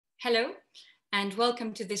Hello, and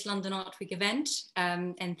welcome to this London Art Week event.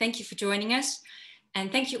 And thank you for joining us.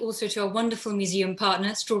 And thank you also to our wonderful museum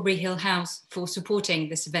partner, Strawberry Hill House, for supporting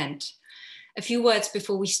this event. A few words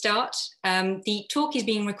before we start. The talk is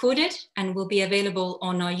being recorded and will be available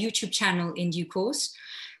on our YouTube channel in due course.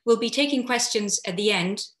 We'll be taking questions at the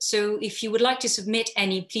end. So if you would like to submit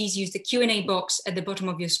any, please use the Q&A box at the bottom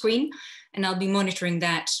of your screen, and I'll be monitoring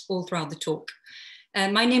that all throughout the talk.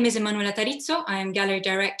 My name is Emanuela Tarizzo. I am Gallery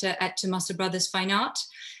Director at Tomasso Brothers Fine Art,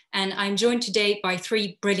 and I'm joined today by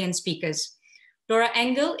three brilliant speakers. Laura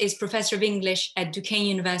Engel is Professor of English at Duquesne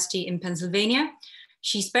University in Pennsylvania.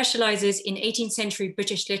 She specializes in 18th century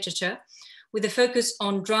British literature with a focus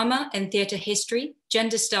on drama and theatre history,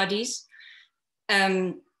 gender studies,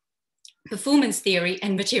 performance theory,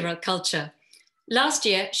 and material culture. Last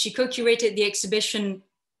year, she co-curated the exhibition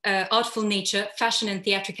Artful Nature, Fashion and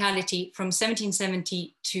Theatricality from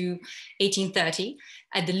 1770 to 1830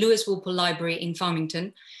 at the Lewis Walpole Library in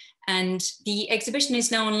Farmington. And the exhibition is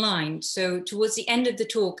now online. So towards the end of the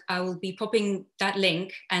talk, I will be popping that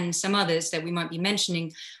link and some others that we might be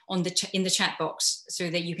mentioning on in the chat box so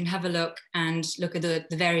that you can have a look and look at the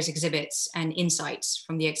various exhibits and insights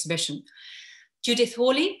from the exhibition. Judith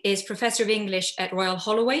Hawley is Professor of English at Royal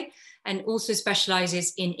Holloway and also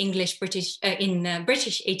specializes in British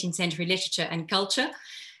 18th century literature and culture,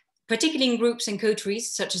 particularly in groups and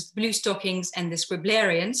coteries such as the Blue Stockings and the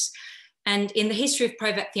Scriblarians, and in the history of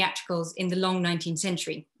private theatricals in the long 19th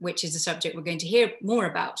century, which is a subject we're going to hear more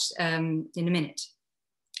about in a minute.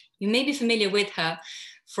 You may be familiar with her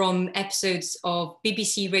from episodes of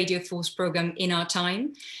BBC Radio 4's program In Our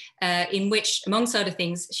Time, in which, amongst other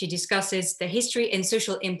things, she discusses the history and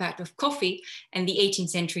social impact of coffee and the 18th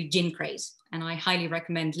century gin craze. And I highly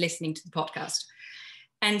recommend listening to the podcast.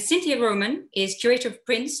 And Cynthia Roman is Curator of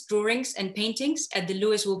Prints, Drawings and Paintings at the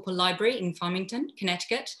Lewis Walpole Library in Farmington,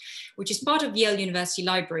 Connecticut, which is part of Yale University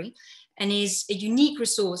Library and is a unique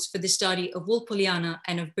resource for the study of Walpoleana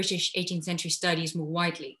and of British 18th century studies more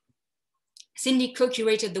widely. Cindy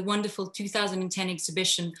co-curated the wonderful 2010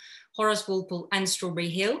 exhibition Horace, Walpole and Strawberry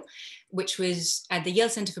Hill, which was at the Yale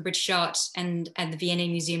Centre for British Art and at the V&A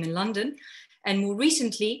Museum in London. And more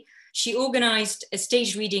recently, she organised a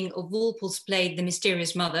stage reading of Walpole's play The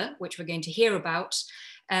Mysterious Mother, which we're going to hear about,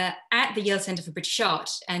 at the Yale Centre for British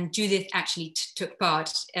Art. And Judith actually took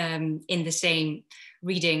part in the same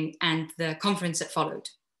reading and the conference that followed.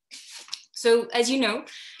 So as you know,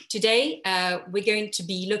 today, we're going to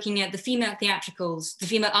be looking at the female theatricals, the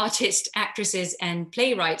female artists, actresses, and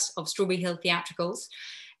playwrights of Strawberry Hill Theatricals.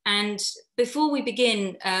 And before we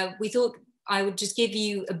begin, we thought I would just give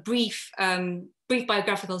you a brief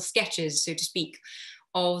biographical sketches, so to speak,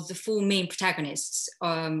 of the four main protagonists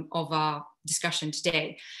of our discussion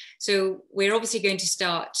today. So we're obviously going to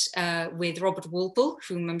start with Robert Walpole,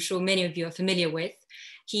 whom I'm sure many of you are familiar with.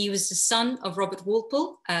 He was the son of Robert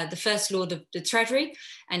Walpole, the first Lord of the Treasury,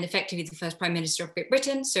 and effectively the first Prime Minister of Great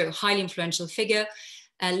Britain, so a highly influential figure.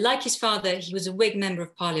 Like his father, he was a Whig Member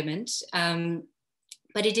of Parliament,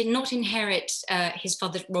 but he did not inherit his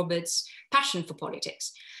father Robert's passion for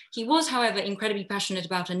politics. He was, however, incredibly passionate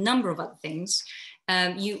about a number of other things.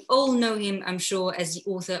 You all know him, I'm sure, as the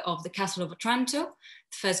author of The Castle of Otranto, the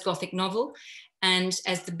first Gothic novel, and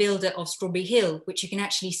as the builder of Strawberry Hill, which you can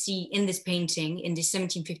actually see in this painting, in this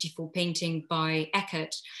 1754 painting by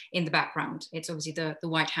Eckert in the background. It's obviously the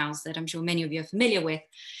White House that I'm sure many of you are familiar with.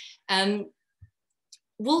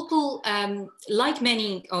 Walpole, like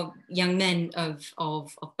many young men of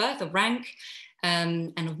birth, of rank,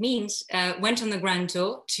 and of means, went on the grand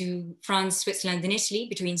tour to France, Switzerland, and Italy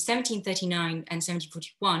between 1739 and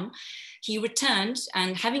 1741. He returned,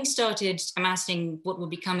 and having started amassing what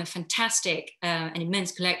would become a fantastic and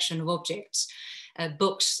immense collection of objects,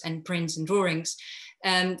 books and prints and drawings,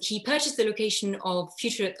 he purchased the location of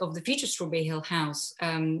the future Strawberry Hill House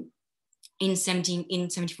in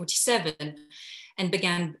 1747. And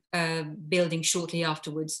began building shortly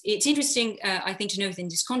afterwards. It's interesting, I think, to note in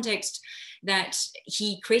this context that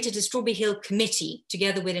he created a Strawberry Hill committee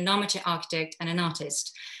together with an amateur architect and an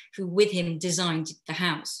artist who with him designed the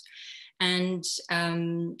house. And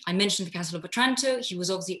I mentioned The Castle of Otranto. He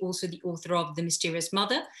was obviously also the author of The Mysterious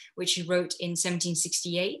Mother, which he wrote in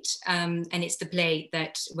 1768. And it's the play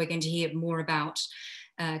that we're going to hear more about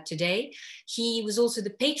today. He was also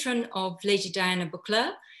the patron of Lady Diana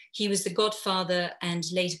Beauclerk. He was the godfather and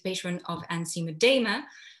later patron of Anne Seymour Damer.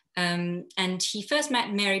 And he first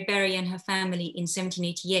met Mary Berry and her family in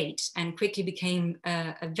 1788 and quickly became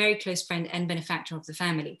a very close friend and benefactor of the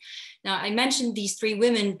family. Now, I mentioned these three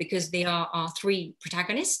women because they are our three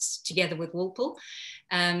protagonists together with Walpole.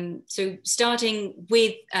 So starting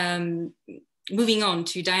with Moving on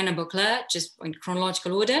to Diana Beauclerk, just in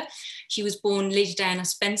chronological order. She was born Lady Diana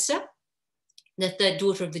Spencer, the third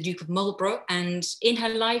daughter of the Duke of Marlborough, and in her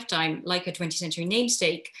lifetime, like her 20th century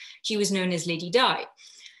namesake, she was known as Lady Di.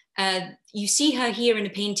 You see her here in a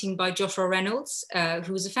painting by Joshua Reynolds,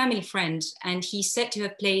 who was a family friend, and he's said to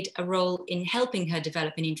have played a role in helping her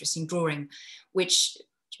develop an interest in drawing, which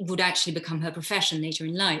would actually become her profession later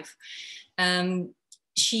in life.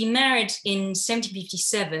 She married in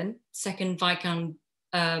 1757, second Viscount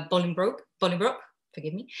Bolingbroke,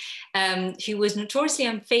 forgive me, who was notoriously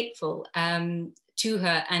unfaithful to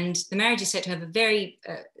her, and the marriage is said to have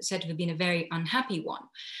been a very unhappy one.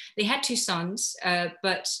 They had two sons,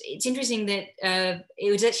 but it's interesting that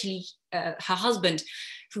it was actually her husband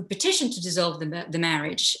who petitioned to dissolve the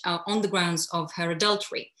marriage on the grounds of her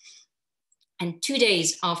adultery. And 2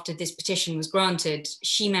 days after this petition was granted,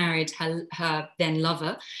 she married her then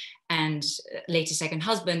lover and later second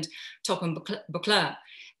husband, Topham Beauclerk.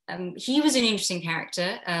 He was an interesting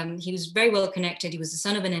character. He was very well connected. He was the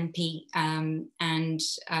son of an MP, and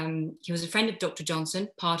he was a friend of Dr. Johnson,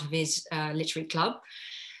 part of his literary club.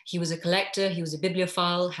 He was a collector, he was a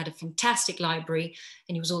bibliophile, had a fantastic library,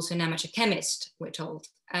 and he was also an amateur chemist, we're told.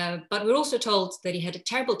 But we're also told that he had a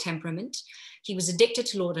terrible temperament. He was addicted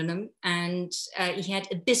to laudanum, and he had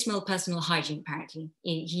abysmal personal hygiene, apparently.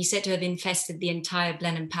 He's said to have infested the entire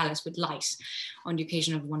Blenheim Palace with lice on the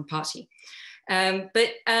occasion of one party.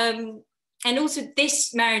 And also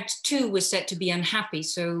this marriage too was said to be unhappy.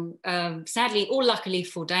 So sadly, or luckily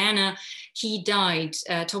for Diana, he died,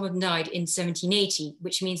 Topham died in 1780,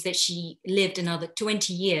 which means that she lived another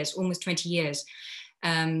 20 years, almost 20 years.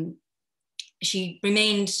 She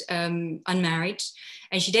remained unmarried,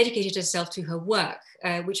 and she dedicated herself to her work,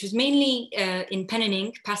 which was mainly in pen and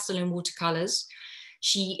ink, pastel and watercolors.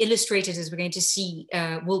 She illustrated, as we're going to see,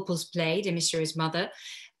 Walpole's play, The Mysterious Mother,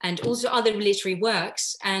 and also other literary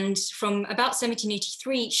works. And from about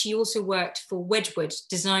 1783, she also worked for Wedgwood,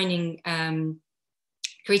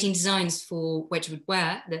 creating designs for Wedgwood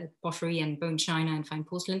ware, the pottery and bone china and fine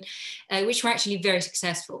porcelain, which were actually very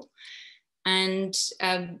successful. And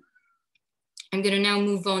I'm going to now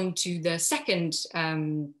move on to the second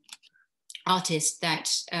artist that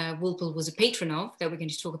Walpole was a patron of, that we're going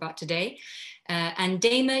to talk about today. And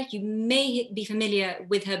Dama, you may be familiar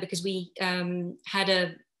with her because we had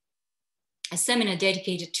a seminar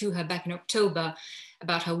dedicated to her back in October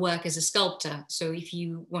about her work as a sculptor. So if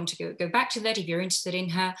you want to go back to that, if you're interested in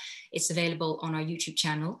her, it's available on our YouTube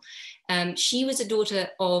channel. She was a daughter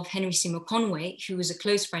of Henry Seymour Conway, who was a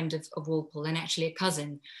close friend of Walpole and actually a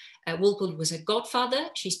cousin. Walpole was her godfather.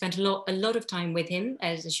 She spent a lot of time with him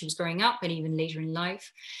as she was growing up and even later in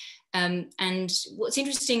life. And what's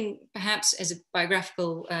interesting, perhaps as a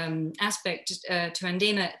biographical aspect to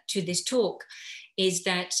Andema to this talk, is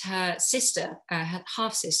that her sister, her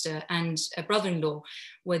half-sister and a brother-in-law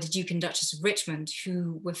were the Duke and Duchess of Richmond,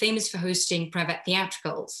 who were famous for hosting private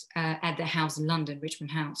theatricals at their house in London,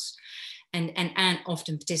 Richmond House. And Anne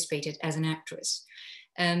often participated as an actress.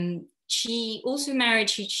 She also married,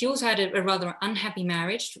 she also had a rather unhappy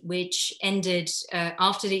marriage, which ended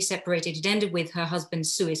after they separated. It ended with her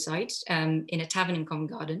husband's suicide in a tavern in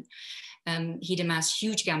Covent Garden. He'd amassed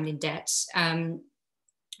huge gambling debts,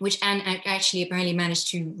 which Anne actually apparently managed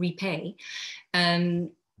to repay. And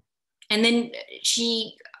then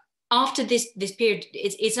she, after this period,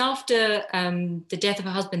 it's after the death of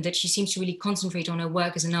her husband that she seems to really concentrate on her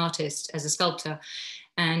work as an artist, as a sculptor.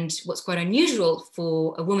 And what's quite unusual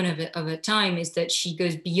for a woman of her time is that she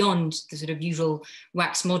goes beyond the sort of usual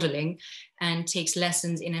wax modeling and takes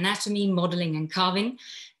lessons in anatomy, modeling and carving,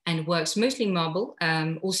 and works mostly in marble,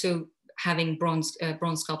 also having bronze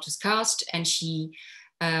sculptors cast. And she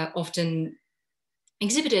often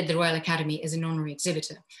exhibited at the Royal Academy as an honorary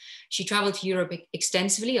exhibitor. She traveled to Europe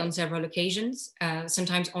extensively on several occasions,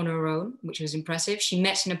 sometimes on her own, which was impressive. She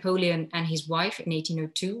met Napoleon and his wife in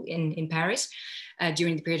 1802 in Paris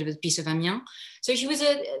during the period of the Peace of Amiens. So she was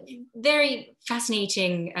a very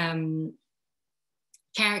fascinating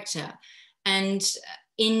character. And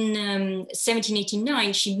in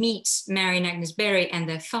 1789, she meets Mary and Agnes Berry and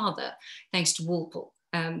their father, thanks to Walpole.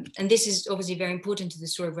 And this is obviously very important to the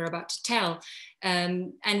story we're about to tell.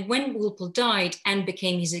 And when Walpole died, Anne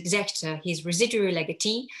became his executor, his residuary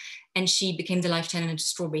legatee, and she became the lieutenant of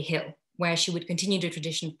Strawberry Hill, where she would continue the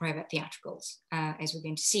tradition of private theatricals, as we're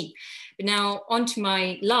going to see. But now on to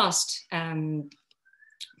my last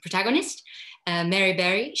protagonist, Mary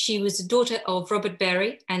Berry. She was the daughter of Robert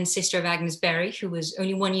Berry and sister of Agnes Berry, who was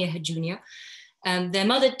only 1 year her junior. Their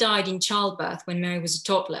mother died in childbirth when Mary was a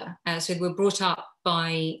toddler, so they were brought up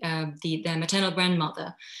by their maternal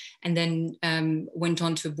grandmother, and then went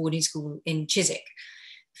on to a boarding school in Chiswick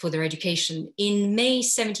for their education. In May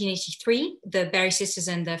 1783, the Barry sisters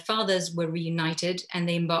and their fathers were reunited, and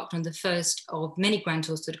they embarked on the first of many grand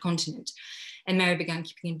tours to the continent. And Mary began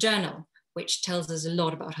keeping a journal, which tells us a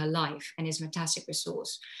lot about her life and is a fantastic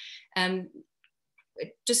resource.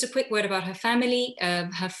 Just a quick word about her family.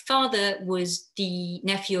 Her father was the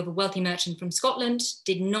nephew of a wealthy merchant from Scotland.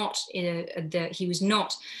 He was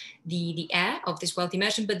not the heir of this wealthy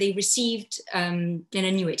merchant, but they received an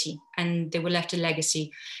annuity, and they were left a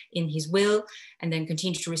legacy in his will, and then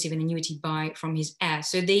continued to receive an annuity from his heir.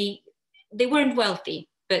 So they weren't wealthy,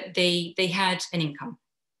 but they had an income.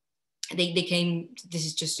 This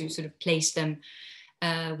is just to sort of place them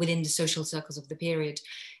within the social circles of the period.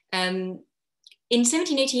 In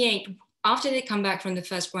 1788, after they come back from the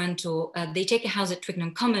first grand tour, they take a house at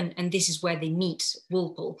Twickenham Common, and this is where they meet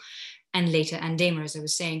Walpole and later Anne Damer, as I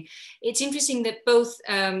was saying. It's interesting that both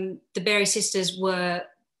the Barry sisters were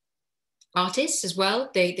artists as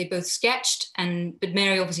well. They both sketched, but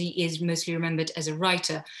Mary obviously is mostly remembered as a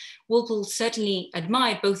writer. Walpole certainly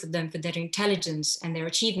admired both of them for their intelligence and their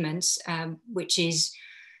achievements, which is,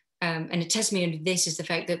 and a testimony of this is the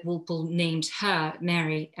fact that Walpole named her,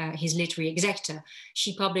 Mary, his literary executor.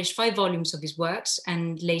 She published 5 volumes of his works,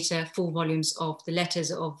 and later 4 volumes of the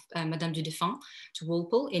letters of Madame du Deffand to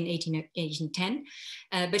Walpole in 1810.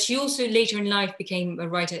 But she also later in life became a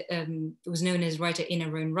writer, was known as writer in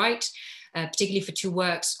her own right, particularly for 2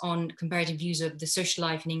 works on comparative views of the social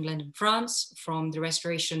life in England and France, from the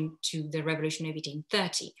Restoration to the Revolution of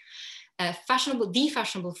 1830. The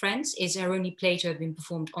Fashionable Friends is her only play to have been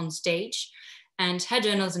performed on stage, and her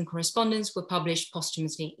journals and correspondence were published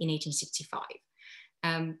posthumously in 1865.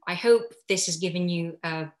 I hope this has given you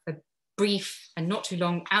a brief and not too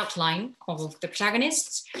long outline of the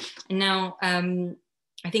protagonists. And now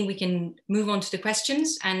I think we can move on to the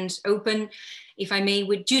questions and open, if I may,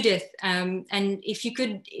 with Judith. And if you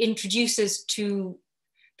could introduce us to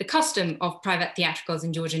the custom of private theatricals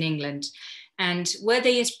in Georgian England, and were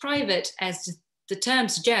they as private as the term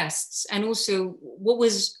suggests, and also what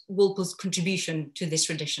was Walpole's contribution to this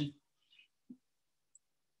tradition?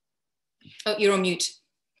 Oh, you're on mute.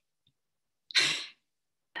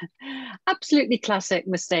 Absolutely classic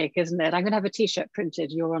mistake, isn't it? I'm going to have a t-shirt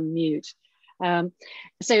printed, you're on mute.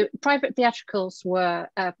 So private theatricals were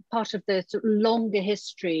part of the sort of longer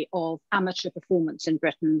history of amateur performance in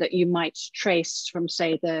Britain that you might trace from,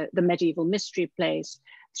 say, the medieval mystery plays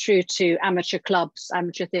through to amateur clubs,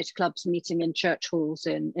 amateur theatre clubs meeting in church halls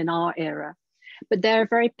in our era. But they're a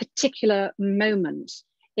very particular moment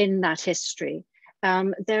in that history.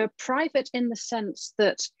 They're private in the sense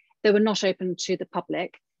that they were not open to the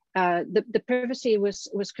public. The privacy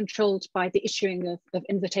was controlled by the issuing of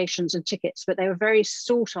invitations and tickets, but they were very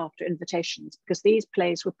sought after invitations because these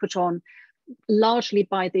plays were put on largely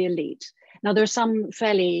by the elite. Now, there are some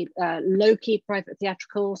fairly low-key private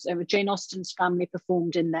theatricals. Jane Austen's family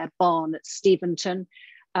performed in their barn at Steventon.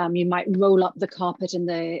 You might roll up the carpet in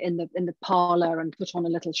the parlor and put on a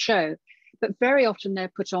little show, but very often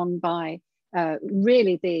they're put on by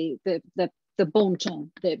really the bon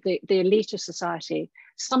ton, the elite of society,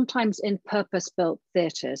 sometimes in purpose-built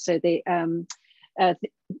theatre. So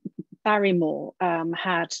Barrymore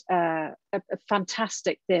had a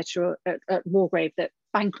fantastic theatre at Wargrave that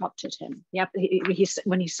bankrupted him. Yeah,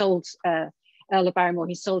 when he sold Earl of Barrymore,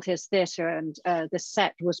 he sold his theatre, and the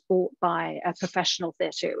set was bought by a professional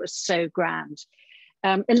theatre. It was so grand.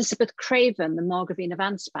 Elizabeth Craven, the Margravine of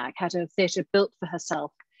Ansbach, had a theatre built for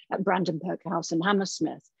herself at Brandenburg House in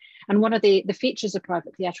Hammersmith. And one of the features of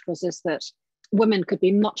private theatricals is that women could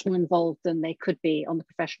be much more involved than they could be on the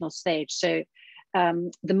professional stage. So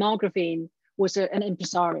the Margravine was an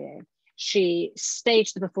impresario. She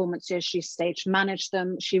staged the performances, she stage managed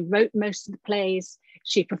them, she wrote most of the plays,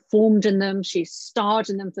 she performed in them, she starred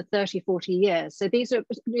in them for 30, 40 years. So these are,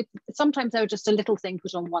 sometimes they were just a little thing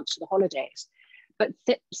put on once for the holidays. But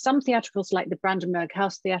some theatricals like the Brandenburg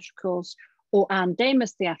House theatricals or Anne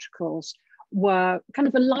Damer's theatricals were kind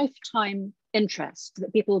of a lifetime interest,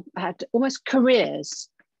 that people had almost careers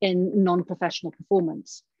in non-professional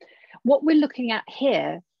performance. What we're looking at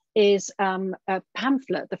here is a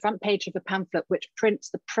pamphlet, the front page of a pamphlet, which prints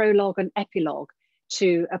the prologue and epilogue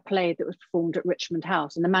to a play that was performed at Richmond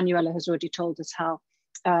House. And Emanuela has already told us how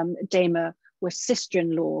Damer was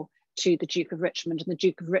sister-in-law to the Duke of Richmond, and the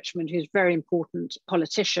Duke of Richmond, who's a very important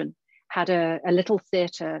politician, had a little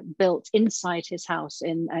theatre built inside his house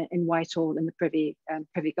in Whitehall in the Privy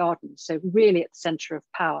Garden. So really at the centre of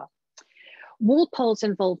power. Walpole's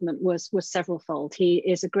involvement was several-fold. He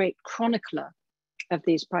is a great chronicler of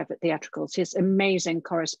these private theatricals. His amazing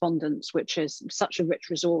correspondence, which is such a rich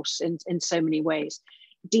resource in so many ways,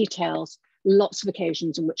 details lots of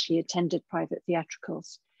occasions in which he attended private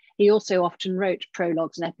theatricals. He also often wrote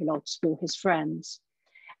prologues and epilogues for his friends.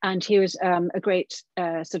 And he was a great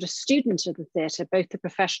sort of student of the theatre, both the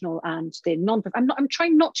professional and the non-professional. I'm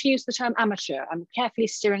trying not to use the term amateur. I'm carefully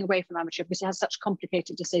steering away from amateur because it has such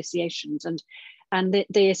complicated associations, and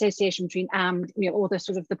the association between or the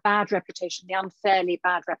sort of the bad reputation, the unfairly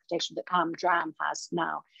bad reputation that dram has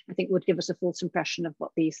now, I think would give us a false impression of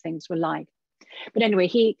what these things were like. But anyway,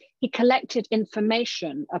 he collected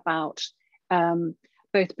information about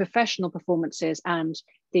both professional performances and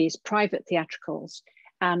these private theatricals,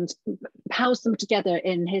 and housed them together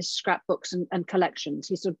in his scrapbooks and collections.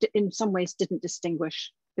 He sort of, in some ways, didn't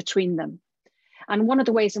distinguish between them. And one of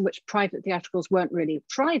the ways in which private theatricals weren't really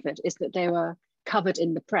private is that they were covered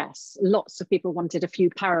in the press. Lots of people wanted a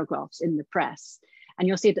few paragraphs in the press. And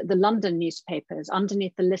you'll see that the London newspapers,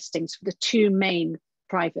 underneath the listings for the two main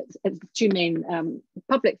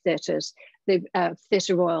public theatres, the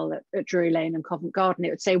Theatre Royal at Drury Lane and Covent Garden, it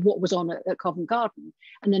would say what was on at Covent Garden.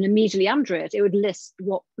 And then immediately under it, it would list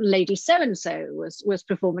what Lady so-and-so was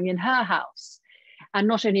performing in her house. And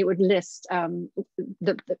not only it would list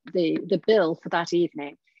the bill for that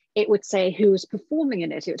evening, it would say who was performing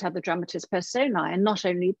in it. It would have the dramatis personae. And not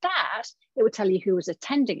only that, it would tell you who was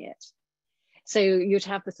attending it. So you'd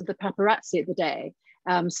have the sort of paparazzi of the day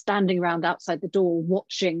standing around outside the door,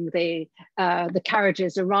 watching the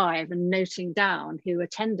carriages arrive and noting down who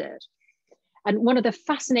attended. And one of the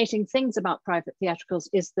fascinating things about private theatricals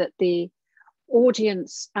is that the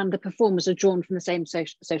audience and the performers are drawn from the same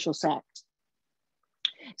social set.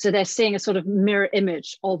 So they're seeing a sort of mirror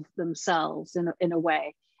image of themselves in a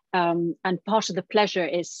way. And part of the pleasure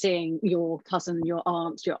is seeing your cousin, your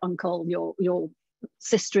aunt, your uncle, your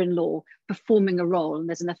sister-in-law performing a role, and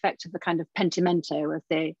there's an effect of the kind of pentimento of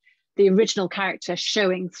the original character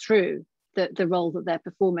showing through the role that they're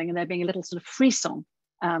performing, and there being a little sort of frisson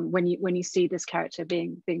when you see this character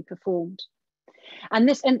being performed. And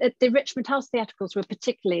the Richmond House theatricals were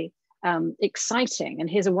particularly exciting, and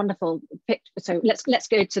here's a wonderful picture. So let's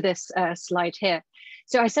go to this slide here.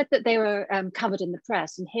 So I said that they were covered in the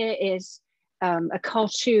press, and here is a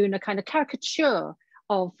cartoon, a kind of caricature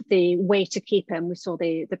of the way to keep him. We saw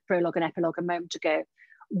the prologue and epilogue a moment ago,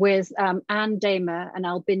 with Anne Damer and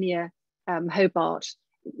Albinia Hobart,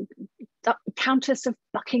 Countess of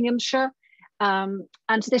Buckinghamshire. And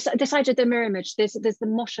this idea of the mirror image, there's the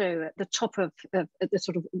motto at the top of the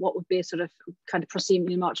sort of what would be a sort of kind of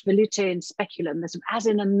proscenium march, volute in speculum. There's, as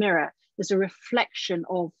in a mirror, there's a reflection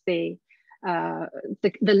of the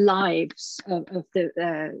lives of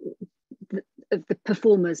the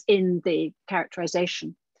performers in the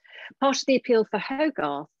characterization. Part of the appeal for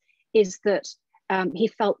Hogarth is that he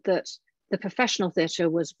felt that the professional theatre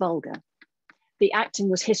was vulgar. The acting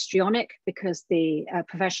was histrionic because the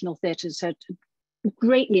professional theatres had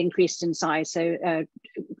greatly increased in size. So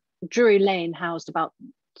Drury Lane housed about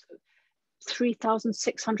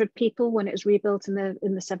 3,600 people when it was rebuilt in the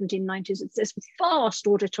 1790s. It's this vast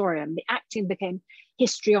auditorium. The acting became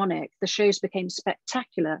histrionic. The shows became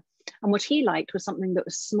spectacular. And what he liked was something that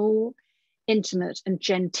was small, intimate, and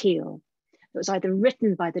genteel. It was either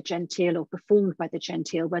written by the genteel or performed by the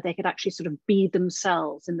genteel, where they could actually sort of be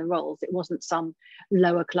themselves in the roles. It wasn't some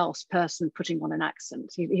lower class person putting on an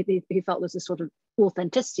accent. He felt there was a sort of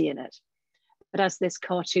authenticity in it. But as this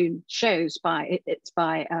cartoon shows, it's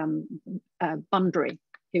by Bunbury,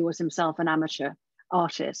 who was himself an amateur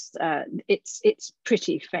artist. It's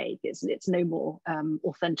pretty fake. It's no more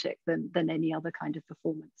authentic than any other kind of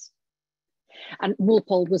performance. And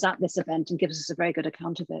Walpole was at this event and gives us a very good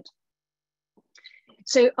account of it.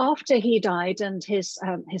 So after he died and his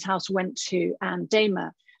house went to Anne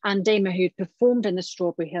Damer, who'd performed in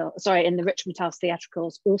the Richmond House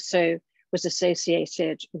theatricals, also was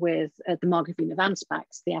associated with the Margravine of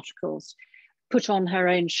Ansbach's theatricals, put on her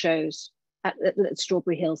own shows at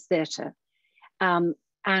Strawberry Hills Theatre.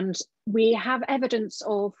 And we have evidence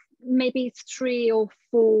of maybe 3 or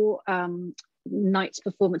 4 nights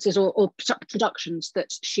performances or productions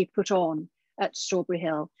that she put on at Strawberry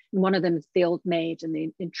Hill. And one of them is The Old Maid and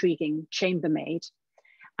the Intriguing Chambermaid.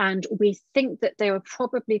 And we think that they were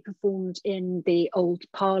probably performed in the old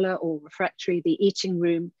parlour or refectory, the eating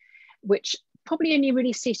room, which probably only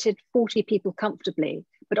really seated 40 people comfortably,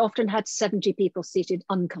 but often had 70 people seated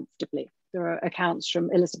uncomfortably. There are accounts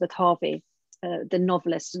from Elizabeth Harvey, the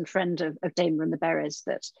novelist and friend of Damer and the Berries,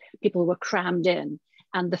 that people were crammed in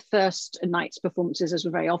And the first night's performances, as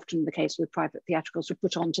was very often the case with private theatricals, were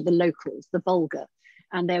put on to the locals, the vulgar,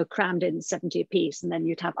 and they were crammed in 70 apiece. And then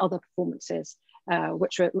you'd have other performances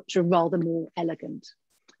which are rather more elegant.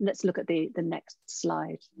 Let's look at the next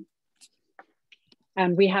slide.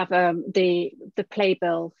 And we have the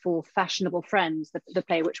playbill for Fashionable Friends, the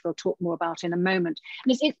play which we'll talk more about in a moment.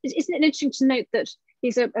 And isn't it interesting to note that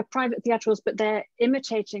these are private theatricals, but they're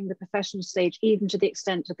imitating the professional stage, even to the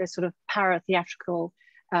extent of this sort of para-theatrical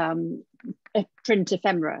print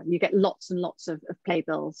ephemera. You get lots and lots of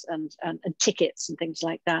playbills and tickets and things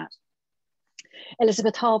like that.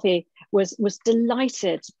 Elizabeth Harvey was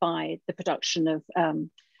delighted by the production of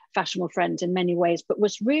Fashionable Friends in many ways, but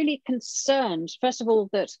was really concerned, first of all,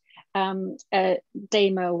 that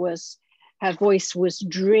Dama her voice was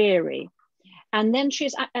dreary. And then she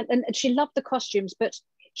loved the costumes, but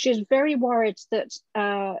she was very worried that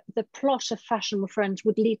the plot of Fashionable Friends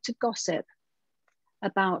would lead to gossip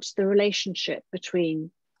about the relationship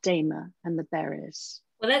between Dama and the Berries.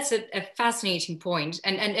 Well, that's a fascinating point.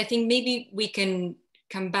 And I think maybe we can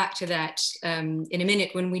come back to that in a minute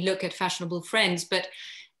when we look at Fashionable Friends. But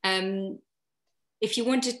if you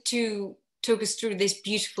wanted to talk us through this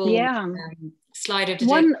beautiful slide of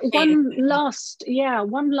one last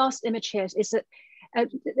image here is that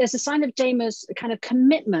there's a sign of Dama's kind of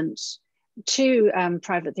commitment to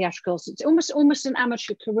private theatricals. It's almost an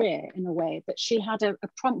amateur career in a way, that she had a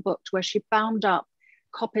prompt book where she bound up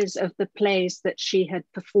copies of the plays that she had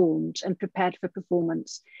performed and prepared for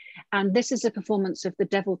performance. And this is a performance of The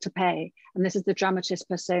Devil to Pay. And this is the dramatist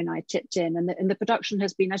personae tipped in. And the production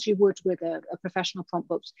has been, as you would with a professional prompt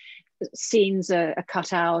book, scenes are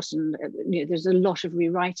cut out, and there's a lot of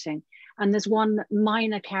rewriting. And there's one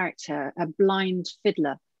minor character, a blind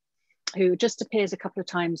fiddler, who just appears a couple of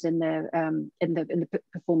times in the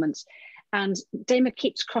performance. And Dama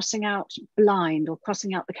keeps crossing out blind, or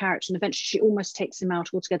crossing out the character, and eventually she almost takes him out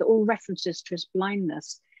altogether, all references to his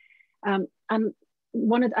blindness. And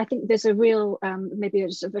I think there's a real, maybe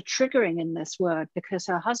a sort of a triggering in this word, because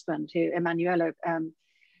her husband, who Emanuela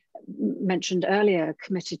mentioned earlier,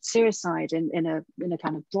 committed suicide in a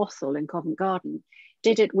kind of brothel in Covent Garden,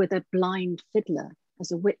 did it with a blind fiddler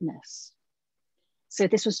as a witness. So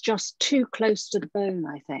this was just too close to the bone,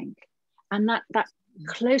 I think. And that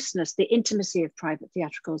closeness, the intimacy of private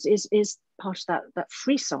theatricals is part of that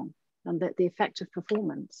frisson and the effect of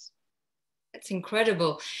performance. That's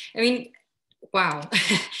incredible. I mean, wow.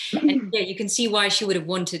 And yeah, you can see why she would have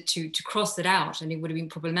wanted to cross that out, and it would have been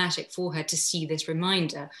problematic for her to see this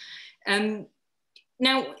reminder.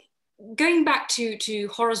 Now, going back to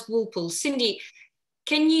Horace Walpole, Cindy,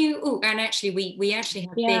 can you, and actually we actually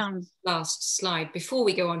have this last slide before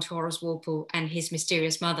we go on to Horace Walpole and his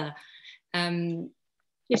mysterious mother.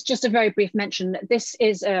 It's just a very brief mention. This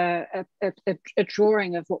is a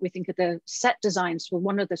drawing of what we think are the set designs for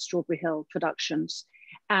one of the Strawberry Hill productions.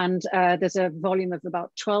 And there's a volume of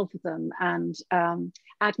about 12 of them. And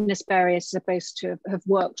Agnes Berry is supposed to have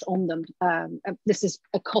worked on them. This is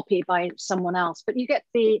a copy by someone else, but you get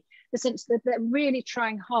the sense that they're really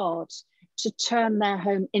trying hard to turn their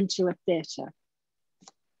home into a theatre.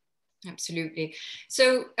 Absolutely.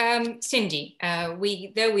 So, Cindy,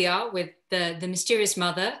 there we are with the mysterious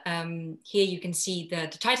mother. Here you can see the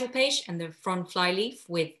title page and the front flyleaf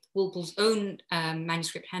with Walpole's own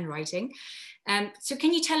manuscript handwriting. So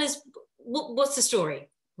can you tell us what's the story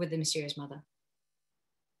with the mysterious mother?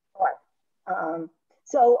 Sure.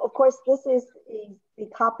 So, of course, this is the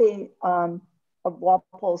copy of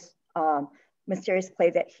Walpole's mysterious play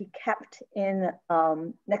that he kept in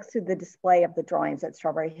next to the display of the drawings at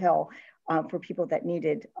Strawberry Hill for people that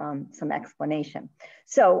needed some explanation.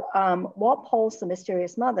 So Walpole's The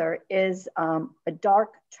Mysterious Mother is a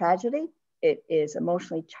dark tragedy. It is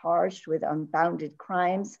emotionally charged with unbounded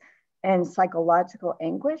crimes and psychological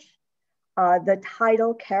anguish. The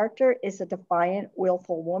title character is a defiant,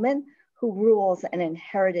 willful woman who rules an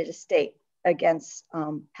inherited estate against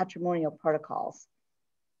patrimonial protocols.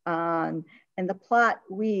 And the plot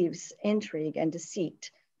weaves intrigue and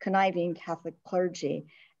deceit, conniving Catholic clergy,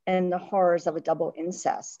 and the horrors of a double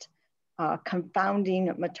incest,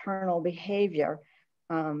 confounding maternal behavior,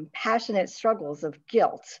 passionate struggles of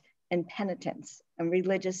guilt and penitence, and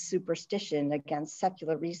religious superstition against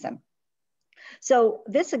secular reason. So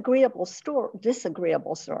this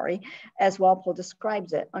disagreeable story, as Walpole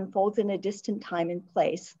describes it, unfolds in a distant time and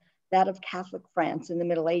place, that of Catholic France in the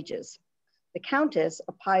Middle Ages. The Countess,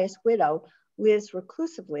 a pious widow, lives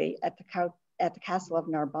reclusively at the castle of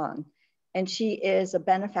Narbonne, and she is a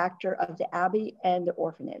benefactor of the abbey and the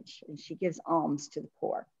orphanage, and she gives alms to the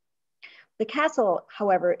poor. The castle,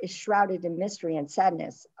 however, is shrouded in mystery and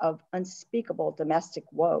sadness of unspeakable domestic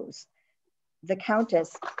woes. The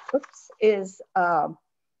Countess, the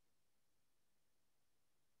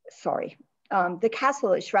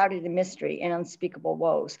castle is shrouded in mystery and unspeakable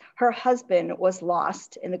woes. Her husband was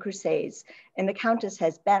lost in the Crusades, and the Countess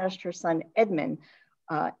has banished her son Edmund,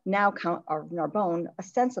 now Count of Narbonne,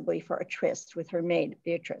 ostensibly for a tryst with her maid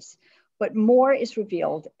Beatrice. But more is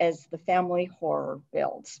revealed as the family horror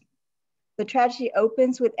builds. The tragedy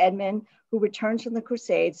opens with Edmund, who returns from the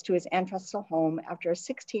Crusades to his ancestral home after a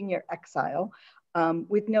 16-year exile,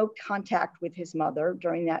 with no contact with his mother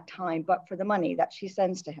during that time, but for the money that she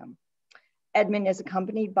sends to him. Edmund is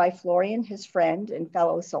accompanied by Florian, his friend and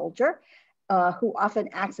fellow soldier, who often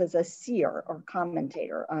acts as a seer or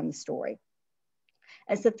commentator on the story.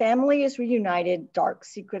 As the family is reunited, dark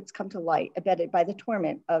secrets come to light, abetted by the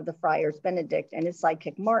torment of the friars Benedict and his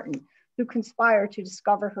sidekick Martin, who conspire to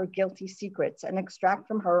discover her guilty secrets and extract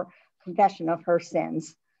from her confession of her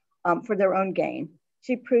sins for their own gain.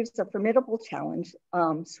 She proves a formidable challenge,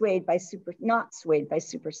 not swayed by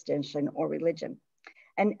superstition or religion.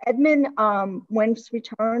 And Edmund, when he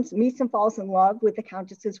returns, meets and falls in love with the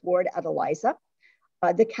Countess's ward, Eliza.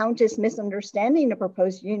 The Countess, misunderstanding the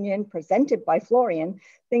proposed union presented by Florian,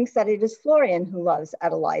 thinks that it is Florian who loves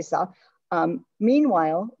Eliza.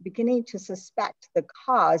 Meanwhile, beginning to suspect the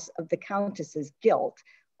cause of the Countess's guilt,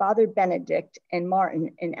 Father Benedict and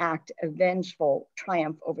Martin enact a vengeful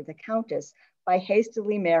triumph over the Countess by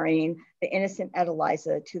hastily marrying the innocent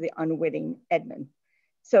Eliza to the unwitting Edmund.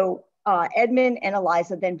 So Edmund and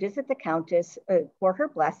Eliza then visit the Countess for her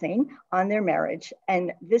blessing on their marriage,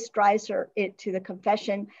 and this drives her to the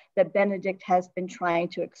confession that Benedict has been trying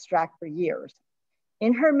to extract for years.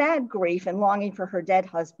 In her mad grief and longing for her dead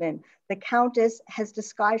husband, the Countess has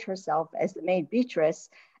disguised herself as the maid Beatrice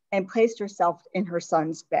and placed herself in her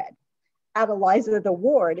son's bed. Eliza the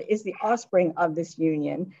ward is the offspring of this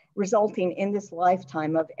union, resulting in this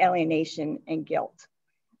lifetime of alienation and guilt.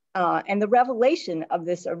 And the revelation of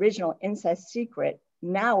this original incest secret,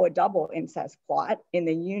 now a double incest plot in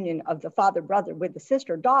the union of the father-brother with the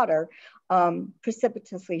sister-daughter,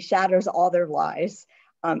 precipitously shatters all their lives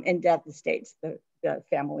and devastates the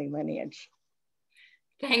family lineage.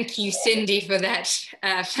 Thank you, Cindy, for that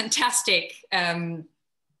fantastic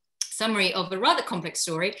summary of a rather complex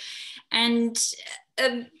story. And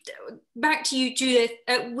back to you, Judith.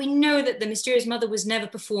 We know that The Mysterious Mother was never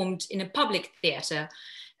performed in a public theatre.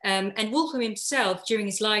 And Walpole himself, during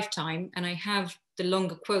his lifetime, and I have the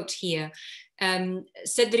longer quote here,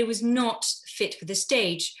 said that it was not fit for the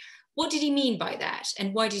stage. What did he mean by that?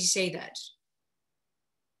 And why did he say that?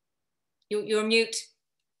 You're mute.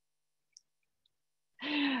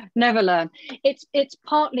 Never learn. It's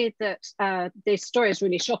partly that this story is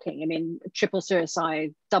really shocking. I mean, triple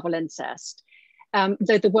suicide, double incest.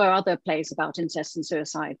 Though there were other plays about incest and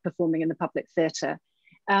suicide performing in the public theatre.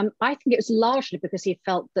 I think it was largely because he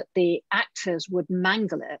felt that the actors would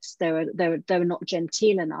mangle it. They were not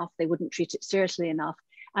genteel enough. They wouldn't treat it seriously enough.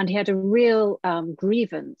 And he had a real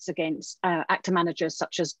grievance against actor managers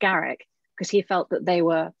such as Garrick, because he felt that they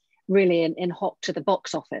were really in hock to the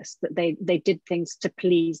box office, that they did things to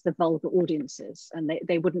please the vulgar audiences, and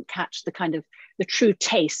they wouldn't catch the kind of the true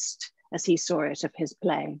taste, as he saw it, of his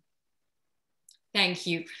play. Thank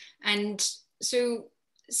you. And so,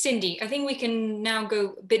 Cindy, I think we can now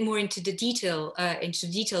go a bit more into the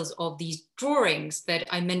details of these drawings that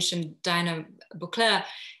I mentioned Diana Beauclerk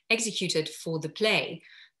executed for the play.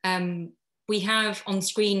 We have on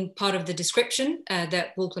screen part of the description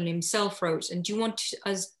that Walpole himself wrote, and do you want to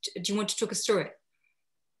talk us through it?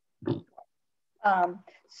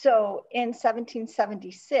 So in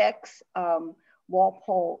 1776,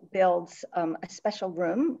 Walpole builds a special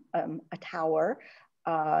room, a tower,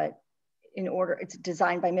 it's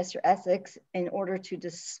designed by Mr. Essex in order to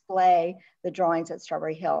display the drawings at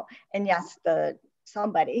Strawberry Hill. And yes,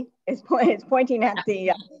 somebody is pointing at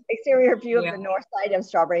the exterior view of the north side of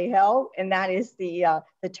Strawberry Hill, and that is the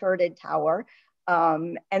turreted tower.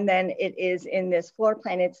 And then it is in this floor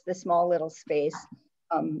plan, it's the small little space,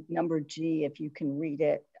 number G, if you can read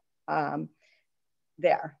it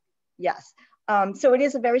there. Yes. So it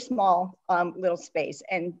is a very small little space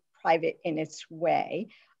and private in its way.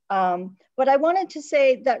 But I wanted to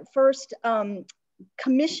say that first,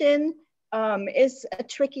 commission is a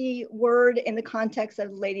tricky word in the context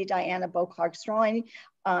of Lady Diana Beauclerk's drawing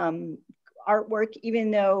artwork,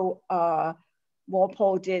 even though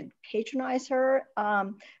Walpole did patronize her.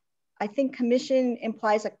 I think commission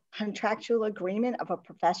implies a contractual agreement of a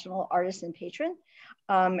professional artist and patron.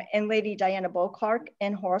 And Lady Diana Beauclerk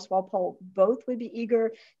and Horace Walpole both would be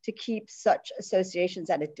eager to keep such associations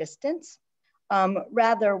at a distance.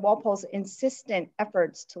 Rather, Walpole's insistent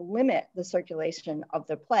efforts to limit the circulation of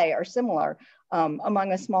the play are similar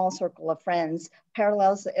among a small circle of friends,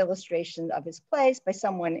 parallels the illustration of his plays by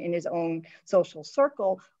someone in his own social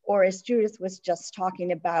circle, or as Judith was just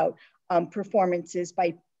talking about, performances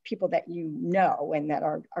by people that you know and that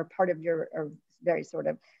are part of your very sort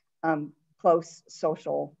of close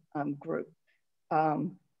social group.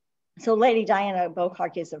 So Lady Diana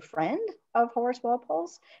Beauclerk is a friend of Horace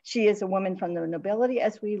Walpole's. She is a woman from the nobility,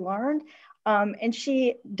 as we learned. And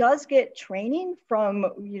she does get training from,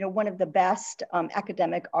 one of the best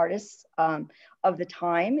academic artists of the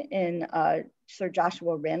time in Sir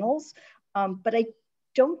Joshua Reynolds. But I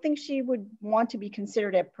don't think she would want to be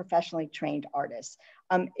considered a professionally trained artist.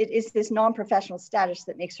 It is this non-professional status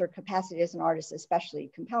that makes her capacity as an artist especially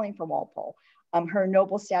compelling for Walpole. Her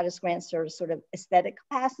noble status grants her sort of aesthetic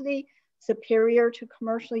capacity superior to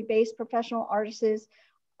commercially based professional artists,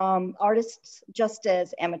 just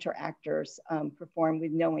as amateur actors perform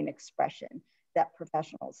with knowing expression that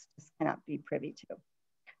professionals just cannot be privy to.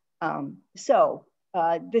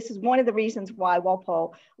 This is one of the reasons why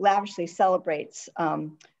Walpole lavishly celebrates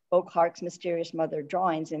Beauclerk's mysterious mother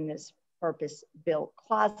drawings in this purpose-built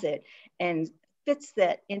closet and fits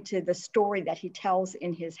that into the story that he tells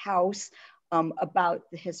in his house about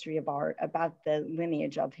the history of art, about the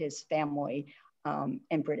lineage of his family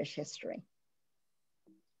and British history.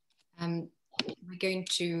 We're going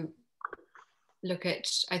to look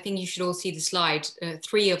at, I think you should all see the slide,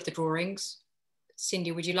 3 of the drawings.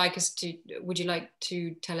 Cindy, would you like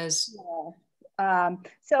to tell us? Yeah.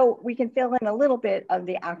 So we can fill in a little bit of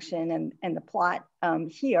the action and the plot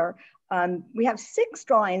here. We have 6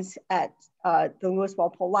 drawings at the Lewis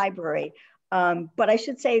Walpole Library, but I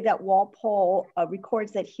should say that Walpole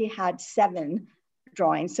records that he had 7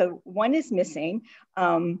 drawings. So 1 is missing.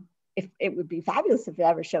 If it would be fabulous if it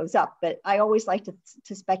ever shows up, but I always like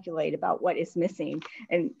to speculate about what is missing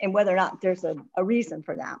and whether or not there's a reason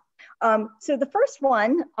for that. So the first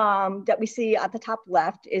one that we see at the top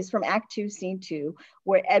left is from Act 2, Scene 2,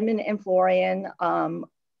 where Edmund and Florian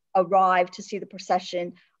arrive to see the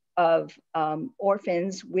procession of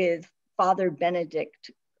orphans with Father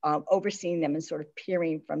Benedict overseeing them and sort of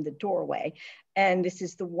peering from the doorway. And this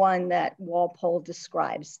is the one that Walpole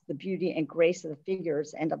describes. The beauty and grace of the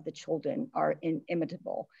figures and of the children are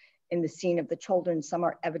inimitable. In the scene of the children, some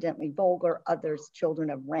are evidently vulgar, others children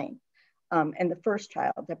of rank. And the first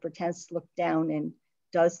child that pretends to look down and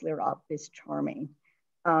does leer up is charming.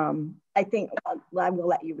 I think I will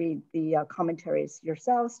let you read the commentaries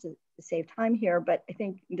yourselves to save time here, but I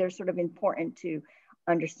think they're sort of important to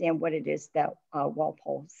understand what it is that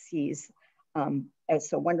Walpole sees as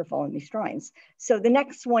so wonderful in these drawings. So the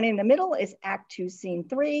next one in the middle is Act 2, Scene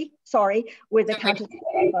 3, where the Countess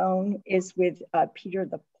of Bone is with Peter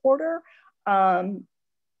the Porter.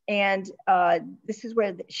 This is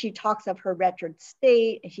where she talks of her wretched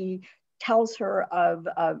state. He tells her of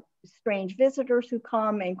strange visitors who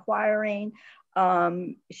come inquiring.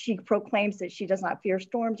 She proclaims that she does not fear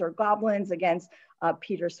storms or goblins against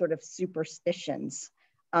Peter's sort of superstitions.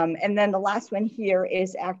 And then the last one here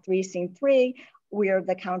is Act 3, Scene 3, where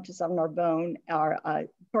the Countess of Narbonne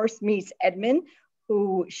first meets Edmund,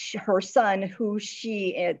 her son, who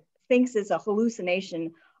she thinks is a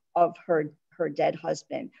hallucination of her dead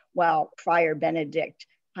husband, while Friar Benedict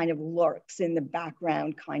kind of lurks in the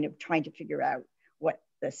background, kind of trying to figure out what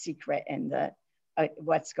the secret and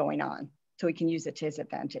what's going on, so he can use it to his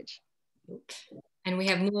advantage. And we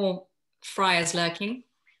have more friars lurking.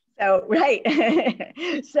 So, right.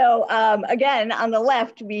 So again, on the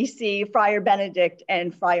left, we see Friar Benedict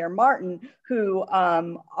and Friar Martin, who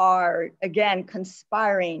are, again,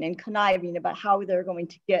 conspiring and conniving about how they're going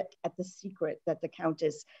to get at the secret that the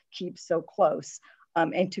Countess keeps so close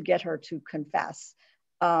and to get her to confess.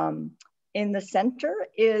 In the center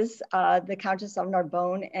is the Countess of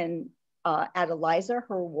Narbonne and Adeliza,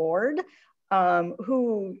 her ward,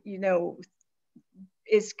 who,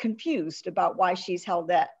 is confused about why she's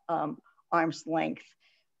held at arm's length.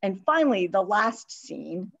 And finally, the last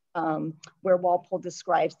scene where Walpole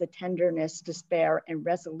describes the tenderness, despair, and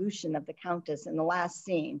resolution of the Countess in the last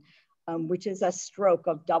scene, which is a stroke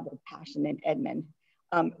of double passion in Edmund,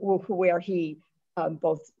 where he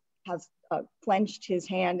both has clenched his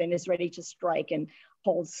hand and is ready to strike and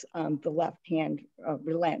holds the left hand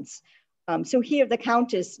relents. So here the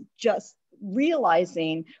Countess, just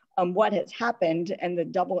realizing what has happened and the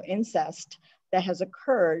double incest that has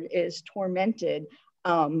occurred, is tormented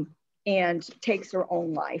and takes her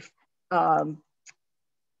own life.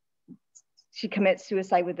 She commits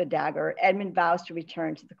suicide with a dagger. Edmund vows to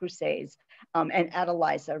return to the Crusades, and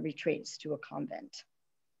Adeliza retreats to a convent.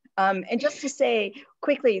 And just to say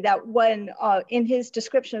quickly that when in his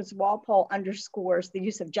descriptions, Walpole underscores the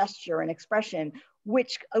use of gesture and expression,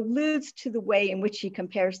 which alludes to the way in which he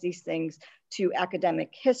compares these things to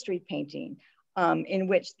academic history painting, in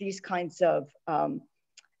which these kinds of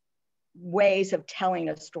ways of telling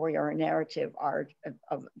a story or a narrative are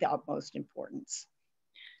of the utmost importance.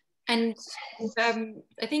 And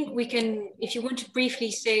I think we can, if you want to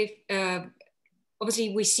briefly say,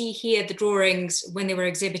 obviously we see here the drawings when they were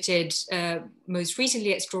exhibited most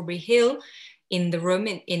recently at Strawberry Hill in the room,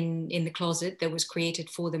 in the closet that was created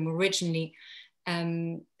for them originally,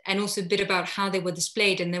 and also a bit about how they were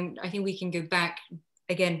displayed. And then I think we can go back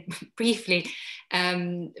again briefly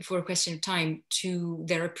for a question of time to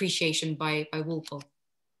their appreciation by Walpole.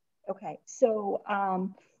 Okay, so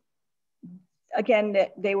again,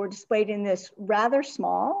 they were displayed in this rather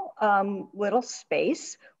small little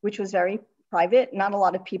space, which was very private. Not a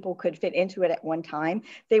lot of people could fit into it at one time.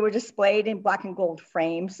 They were displayed in black and gold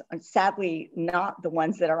frames, sadly not the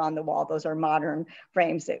ones that are on the wall. Those are modern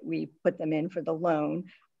frames that we put them in for the loan.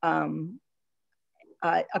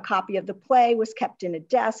 A copy of the play was kept in a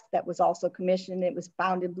desk that was also commissioned. It was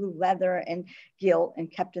bound in blue leather and gilt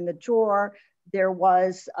and kept in the drawer. There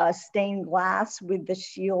was a stained glass with the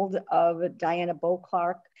shield of Diana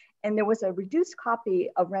Beauclerk. And there was a reduced copy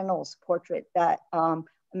of Reynolds' portrait that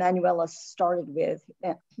Emanuela started with.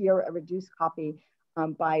 Here, a reduced copy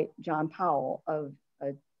by John Powell of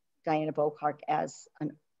Diana Beauclerk as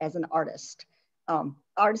an artist.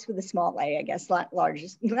 Artist with a small a, I guess, not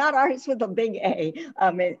artist with a big A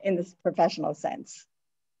in this professional sense.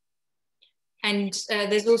 And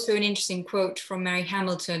there's also an interesting quote from Mary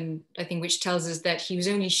Hamilton, I think, which tells us that he was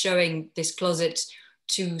only showing this closet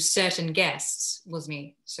to certain guests, wasn't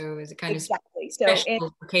he? So as a kind of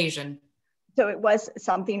special occasion. So it was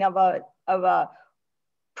something of a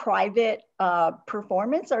private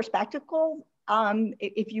performance or spectacle.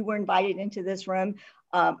 If you were invited into this room,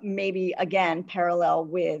 maybe again, parallel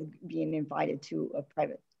with being invited to a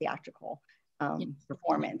private theatrical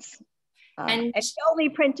performance. And he only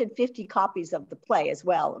printed 50 copies of the play as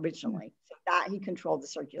well originally. So that he controlled the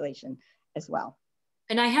circulation as well.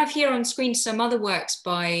 And I have here on screen some other works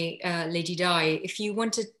by Lady Di. If you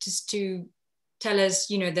wanted just to tell us,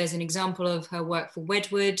 you know, there's an example of her work for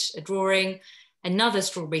Wedgwood, a drawing, another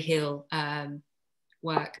Strawberry Hill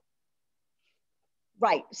work.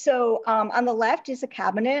 Right, so on the left is a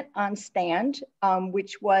cabinet on stand,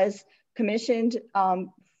 which was commissioned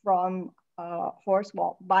from Horace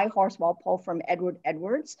Walpole from Edward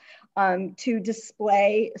Edwards to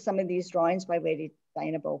display some of these drawings by Lady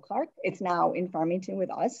Diana Beauclerk. It's now in Farmington with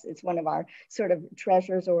us. It's one of our sort of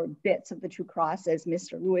treasures or bits of the True Cross, as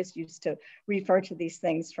Mr. Lewis used to refer to these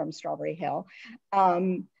things from Strawberry Hill.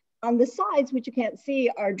 On the sides, which you can't see,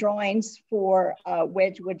 are drawings for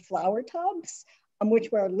Wedgwood flower tubs,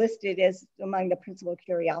 which were listed as among the principal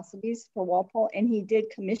curiosities for Walpole. And he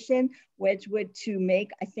did commission Wedgwood to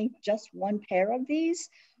make, I think, just one pair of these.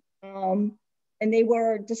 And they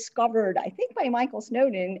were discovered, I think, by Michael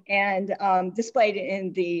Snowden and displayed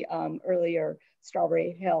in the earlier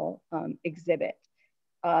Strawberry Hill exhibit.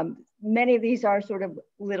 Many of these are sort of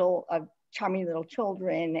little charming little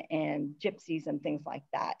children and gypsies and things like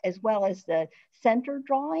that, as well as the center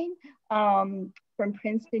drawing from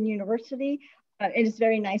Princeton University. It is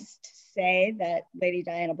very nice to say that Lady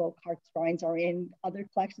Diana Beauclerk's drawings are in other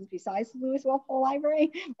collections besides the Lewis Walpole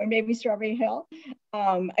Library or maybe Strawberry Hill.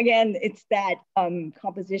 Again, it's that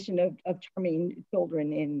composition of charming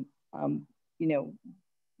children in, you know,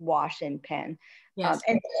 wash and pen. Yes.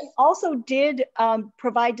 And also did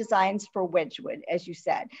provide designs for Wedgwood, as you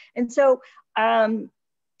said. And so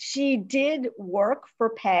she did work for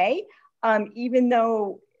pay, even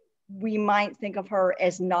though we might think of her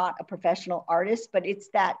as not a professional artist, but it's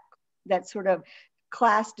that sort of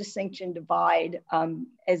class distinction divide,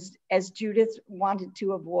 as Judith wanted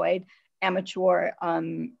to avoid amateur,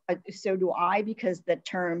 so do I, because the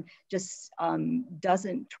term just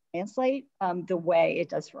doesn't translate the way it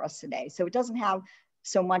does for us today. So it doesn't have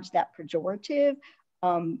so much that pejorative,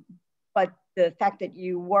 but the fact that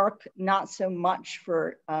you work not so much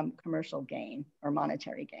for commercial gain or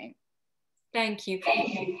monetary gain. Thank you.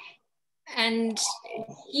 And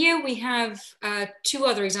here we have two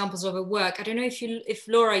other examples of her work. I don't know if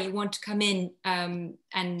Laura, you want to come in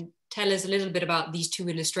and tell us a little bit about these two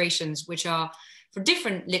illustrations, which are for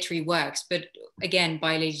different literary works, but again,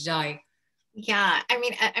 by Lady Di. Yeah, I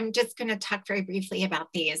mean, I'm just going to talk very briefly about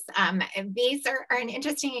these. These are an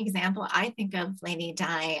interesting example, I think, of Lady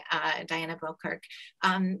Di, Diana Beauclerk,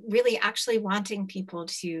 really actually wanting people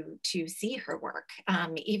to see her work,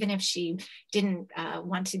 even if she didn't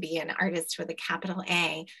want to be an artist with a capital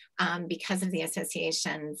A, because of the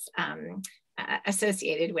associations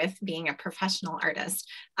associated with being a professional artist.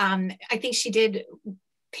 I think she did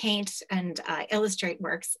paint and illustrate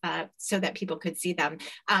works so that people could see them.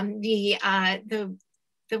 The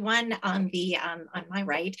one on my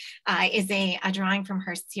right is a drawing from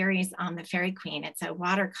her series on the Fairy Queen. It's a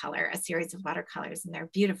watercolor, a series of watercolors, and they're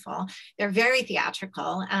beautiful. They're very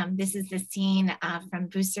theatrical. This is the scene from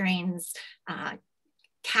Bousserin's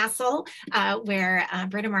castle where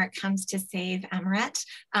Britomart comes to save Amoret.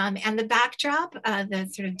 And the backdrop, the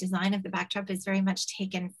sort of design of the backdrop is very much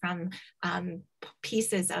taken from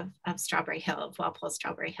pieces of Strawberry Hill, of Walpole's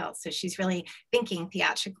Strawberry Hill. So she's really thinking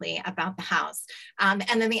theatrically about the house. And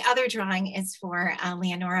then the other drawing is for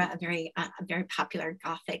Leonora, a very popular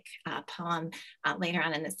Gothic poem later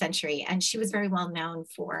on in the century. And she was very well known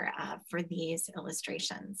for these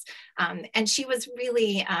illustrations. And she was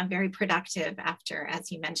really very productive after,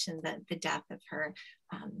 as you mentioned, the death of her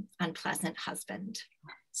unpleasant husband.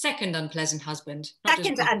 Second unpleasant husband.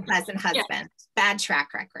 Second unpleasant husband. Yeah. Bad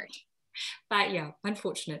track record. But yeah,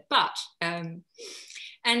 unfortunate. But I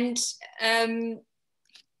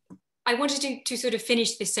wanted to sort of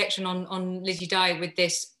finish this section on Lady Di with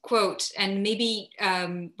this quote, and maybe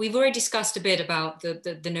we've already discussed a bit about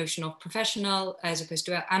the notion of professional as opposed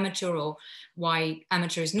to amateur, or why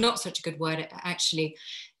amateur is not such a good word actually.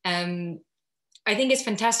 I think it's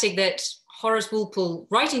fantastic that Horace Walpole,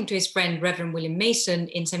 writing to his friend Reverend William Mason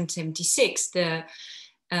in 1776,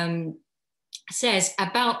 says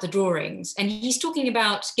about the drawings, and he's talking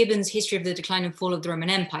about Gibbon's History of the Decline and Fall of the Roman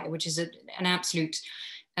Empire, which is an absolute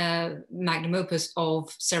magnum opus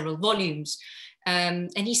of several volumes. And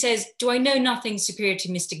he says, "Do I know nothing superior to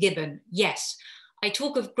Mr. Gibbon? Yes. I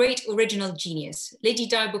talk of great original genius. Lady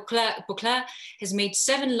Di Beauclerk has made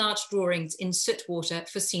 7 large drawings in soot water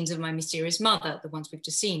for scenes of my mysterious mother, the ones we've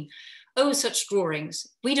just seen. Oh, such drawings,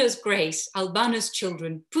 Guido's grace, Albano's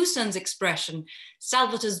children, Poussin's expression,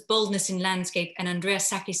 Salvator's boldness in landscape, and Andrea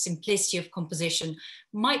Sacchi's simplicity of composition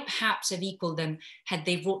might perhaps have equaled them had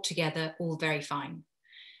they wrought together all very fine."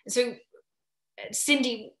 So,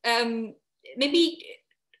 Cindy, maybe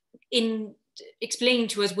in explaining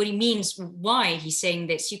to us what he means, why he's saying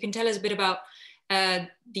this, you can tell us a bit about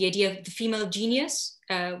the idea of the female genius,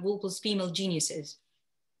 Walpole's female geniuses.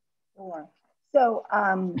 Sure. So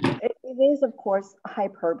it is, of course,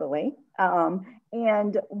 hyperbole.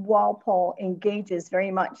 And Walpole engages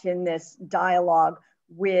very much in this dialogue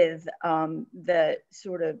with the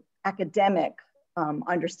sort of academic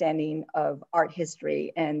understanding of art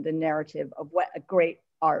history and the narrative of what a great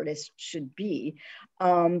artist should be.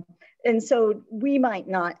 And so we might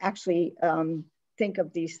not actually think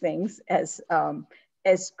of these things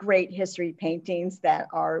as great history paintings that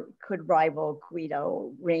could rival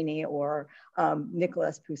Guido Reni or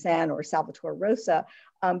Nicholas Poussin or Salvatore Rosa,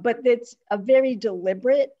 but it's a very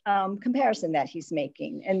deliberate comparison that he's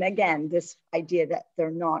making. And again, this idea that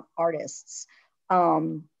they're not artists,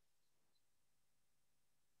 and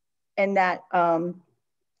that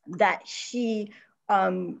she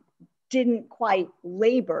didn't quite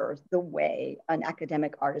labor the way an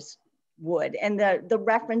academic artist would. And the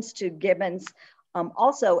reference to Gibbon's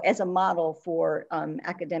also as a model for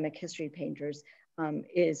academic history painters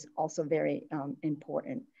is also very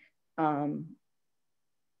important. And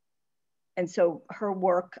so her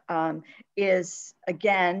work is,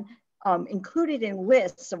 again, included in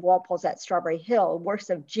lists of Walpole's at Strawberry Hill, works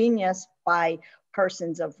of genius by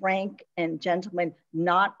persons of rank and gentlemen,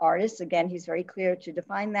 not artists. Again, he's very clear to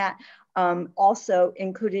define that. Also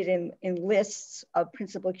included in lists of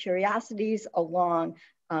principal curiosities along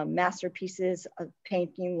masterpieces of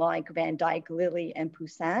painting like Van Dyck, Lilly, and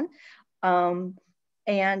Poussin.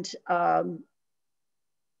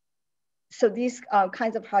 So these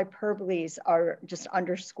kinds of hyperboles are just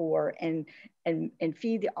underscore and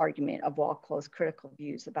feed the argument of Walpole's critical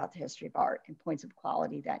views about the history of art and points of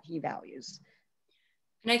quality that he values.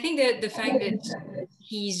 And I think that the fact that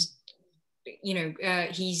he's,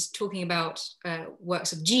 he's talking about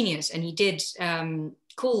works of genius, and he did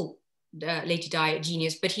call Lady Di a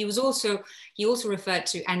genius, but he also referred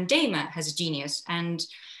to Anne Damer as a genius. And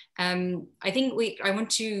I think I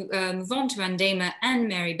want to move on to Anne Damer and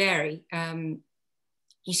Mary Berry.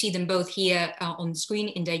 You see them both here on screen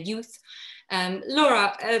in their youth.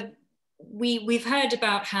 Laura, we've heard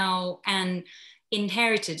about how Anne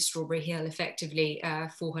inherited Strawberry Hill effectively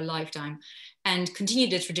for her lifetime and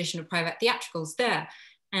continued the tradition of private theatricals there.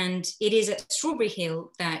 And it is at Strawberry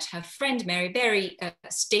Hill that her friend Mary Berry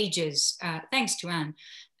stages, thanks to Anne,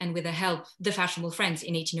 and with her help, The Fashionable Friends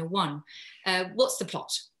in 1801. What's the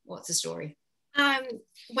plot? What's the story?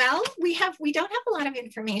 Well, we don't have a lot of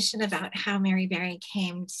information about how Mary Berry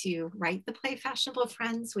came to write the play Fashionable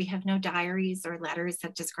Friends. We have no diaries or letters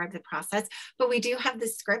that describe the process, but we do have the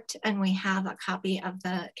script and we have a copy of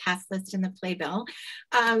the cast list in the playbill.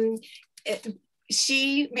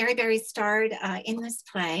 Mary Berry starred in this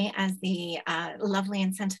play as the lovely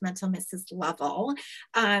and sentimental Mrs. Lovell.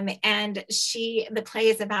 And the play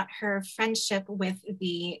is about her friendship with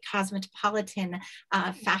the cosmopolitan,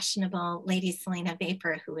 fashionable Lady Selina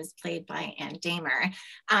Vapor, who is played by Anne Damer.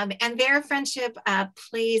 And their friendship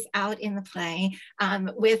plays out in the play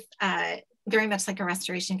with very much like a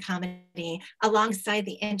restoration comedy, alongside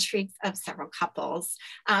the intrigues of several couples.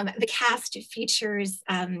 The cast features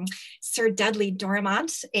Sir Dudley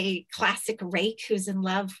Dorimont, a classic rake who's in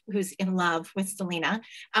love with Selina,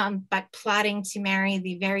 but plotting to marry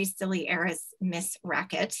the very silly heiress, Miss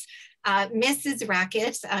Racket. Mrs.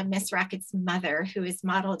 Racket, Miss Racket's mother, who is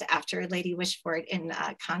modeled after Lady Wishfort in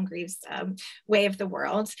Congreve's Way of the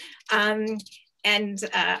World. And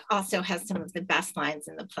also has some of the best lines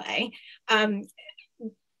in the play.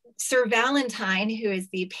 Sir Valentine, who is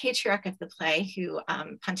the patriarch of the play, who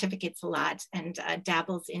pontificates a lot and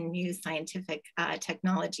dabbles in new scientific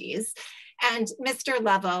technologies. And Mr.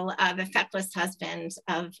 Lovell, the feckless husband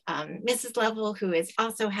of Mrs. Lovell, who has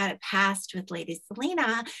also had a past with Lady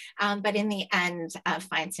Selina, but in the end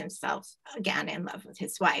finds himself again in love with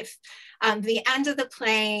his wife. The end of the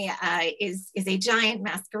play is a giant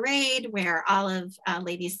masquerade where all of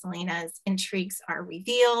Lady Selina's intrigues are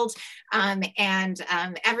revealed, and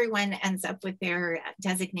everyone ends up with their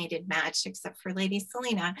designated match except for Lady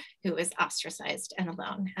Selina, who is ostracized and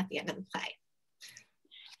alone at the end of the play.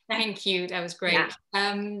 Thank you, that was great.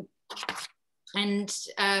 Yeah.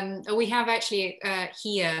 We have actually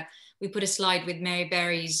here, we put a slide with Mary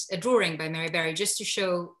Berry's, a drawing by Mary Berry, just to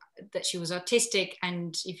show that she was artistic,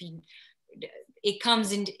 and it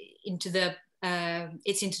comes into the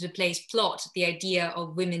play's plot, the idea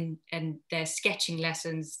of women and their sketching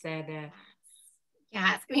lessons, their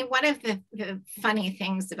Yes, I mean, one of the funny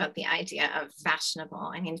things about the idea of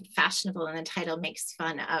fashionable, fashionable in the title makes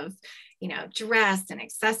fun of, dress and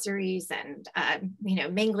accessories and,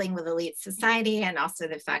 mingling with elite society, and also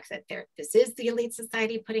the fact that this is the elite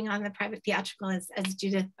society putting on the private theatrical, as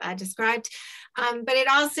Judith described. But it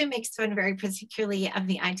also makes fun very particularly of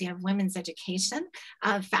the idea of women's education,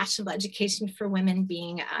 fashionable education for women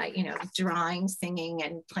being, drawing, singing,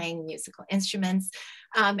 and playing musical instruments.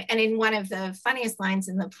 And in one of the funniest lines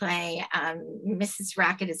in the play, Mrs.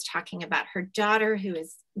 Racket is talking about her daughter, who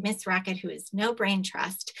is Miss Racket, who is no brain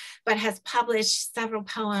trust, but has published several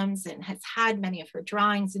poems and has had many of her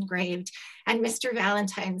drawings engraved. And Mr.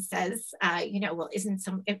 Valentine says, well,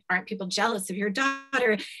 aren't people jealous of your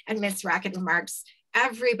daughter? And Miss Racket remarks,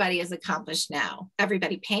 everybody is accomplished now.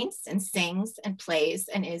 Everybody paints and sings and plays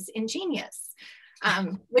and is ingenious.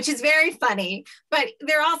 Which is very funny, but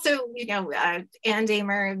they're also, Anne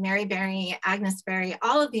Damer, Mary Berry, Agnes Berry,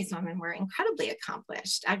 all of these women were incredibly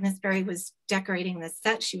accomplished. Agnes Berry was decorating the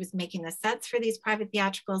set. She was making the sets for these private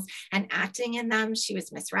theatricals and acting in them. She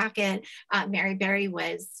was Miss Racket. Mary Berry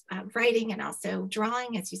was writing and also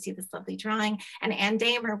drawing, as you see this lovely drawing. And Anne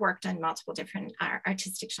Damer worked on multiple different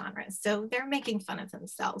artistic genres. So they're making fun of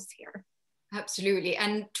themselves here. Absolutely.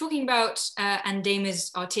 And talking about Anne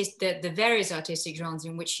Damer's the various artistic genres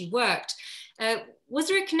in which she worked, was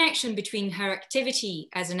there a connection between her activity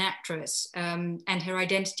as an actress and her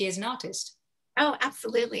identity as an artist? Oh,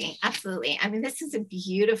 absolutely. Absolutely. This is a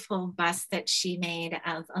beautiful bust that she made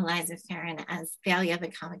of Eliza Farren as Thalia, the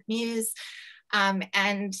comic muse.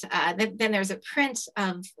 Then there's a print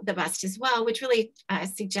of the bust as well, which really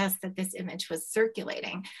suggests that this image was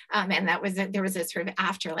circulating. And there was a sort of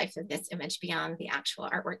afterlife of this image beyond the actual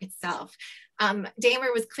artwork itself.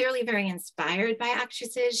 Damer was clearly very inspired by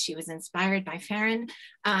actresses. She was inspired by Farren.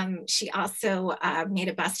 She also made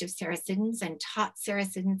a bust of Sarah Siddons and taught Sarah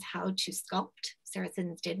Siddons how to sculpt. Sarah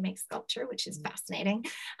Siddons did make sculpture, which is fascinating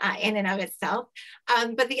in and of itself.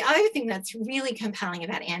 But the other thing that's really compelling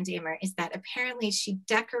about Anne Damer is that apparently she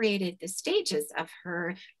decorated the stages of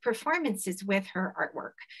her performances with her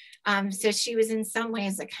artwork. So she was in some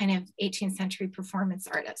ways a kind of 18th century performance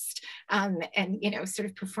artist, and sort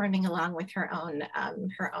of performing along with her own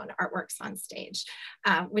artworks on stage,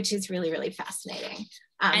 which is really, really fascinating.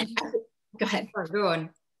 Go ahead. Go on.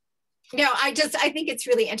 No, I think it's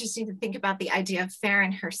really interesting to think about the idea of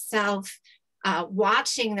Farren herself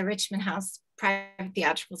watching the Richmond House private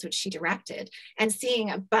theatricals, which she directed, and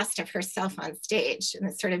seeing a bust of herself on stage, and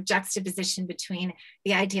the sort of juxtaposition between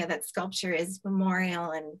the idea that sculpture is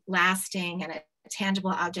memorial and lasting and a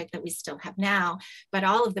tangible object that we still have now, but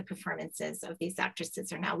all of the performances of these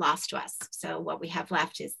actresses are now lost to us. So what we have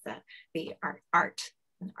left is the art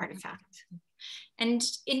and artifact. And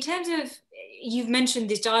in terms of, you've mentioned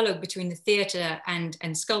this dialogue between the theatre and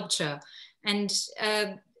sculpture, and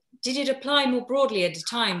did it apply more broadly at the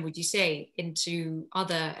time, would you say, into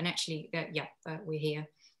other, and actually, we're here.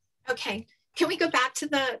 Okay, can we go back to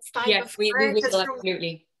the slide? Yeah, before? we will,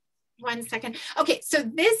 absolutely. 1 second. Okay, so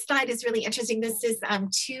this slide is really interesting. This is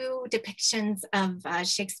two depictions of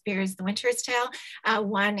Shakespeare's The Winter's Tale.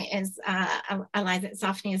 One is Eliza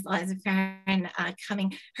Farren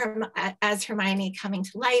as Hermione coming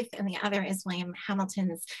to life, and the other is William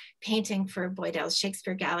Hamilton's painting for Boydell's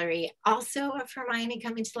Shakespeare Gallery, also of Hermione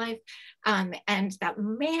coming to life, and that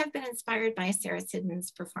may have been inspired by Sarah Siddon's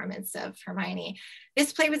performance of Hermione.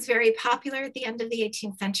 This play was very popular at the end of the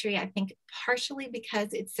 18th century, I think partially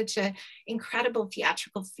because it's such an incredible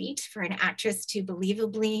theatrical feat for an actress to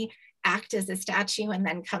believably act as a statue and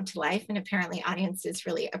then come to life, and apparently audiences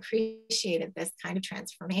really appreciated this kind of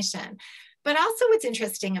transformation. But also what's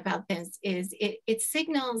interesting about this is it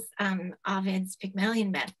signals Ovid's Pygmalion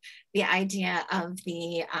myth, the idea of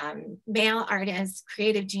the male artist,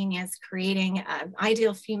 creative genius, creating an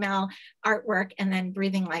ideal female artwork and then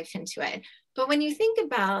breathing life into it. But when you think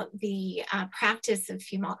about the practice of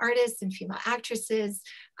female artists and female actresses,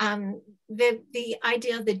 the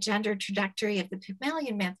idea of the gender trajectory of the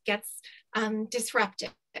Pygmalion myth gets disrupted,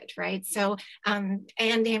 right? So Anne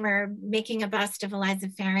Damer making a bust of Eliza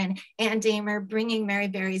Farren, Anne Damer bringing Mary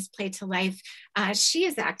Berry's play to life, she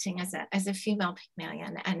is acting as a female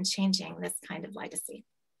Pygmalion and changing this kind of legacy.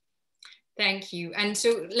 Thank you. And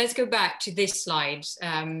so let's go back to this slide.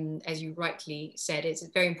 As you rightly said, it's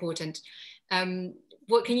very important.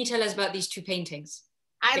 What can you tell us about these two paintings?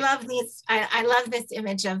 I love these. I love this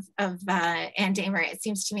image of Anne Damer. It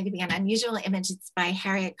seems to me to be an unusual image. It's by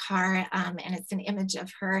Harriet Carr, and it's an image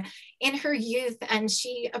of her in her youth, and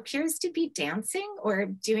she appears to be dancing or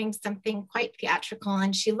doing something quite theatrical,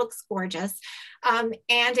 and she looks gorgeous.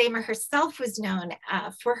 Anne Damer herself was known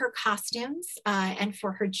for her costumes and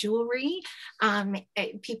for her jewelry.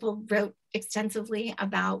 People wrote extensively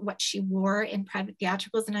about what she wore in private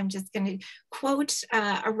theatricals, and I'm just going to quote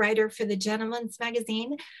a writer for the Gentleman's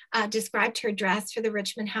Magazine, described her dress for the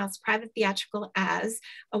Richmond House private theatrical as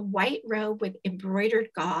a white robe with embroidered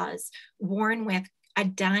gauze, worn with a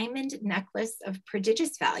diamond necklace of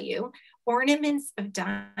prodigious value, ornaments of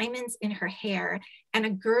diamonds in her hair, and a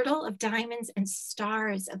girdle of diamonds and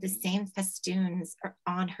stars of the same festoons are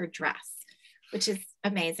on her dress, which is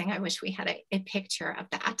amazing. I wish we had a picture of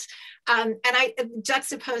that. And I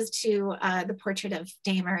juxtaposed to the portrait of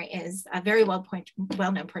Damer is a very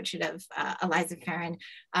well-known portrait of Eliza Farren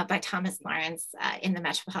by Thomas Lawrence in the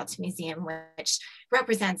Metropolitan Museum, which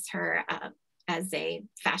represents her as a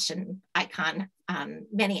fashion icon.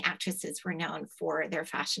 Many actresses were known for their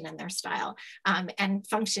fashion and their style, and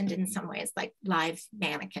functioned in some ways like live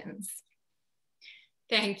mannequins.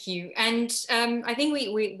 Thank you. And I think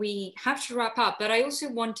we have to wrap up, but I also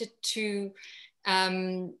wanted to,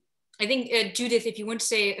 I think, Judith, if you want to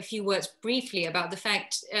say a few words briefly about the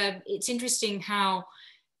fact, it's interesting how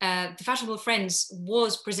the Fashionable Friends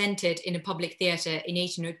was presented in a public theatre in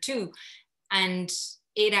 1802, and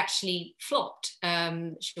it actually flopped,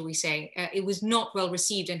 shall we say. It was not well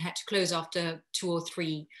received and had to close after 2 or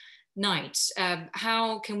 3 nights.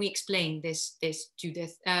 How can we explain this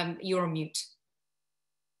Judith? You're on mute.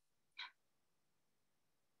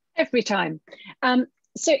 Every time.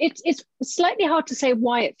 So it's slightly hard to say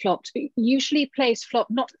why it flopped. Usually plays flop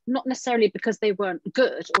not necessarily because they weren't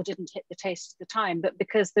good or didn't hit the taste at the time, but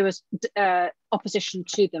because there was opposition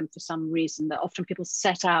to them for some reason, that often people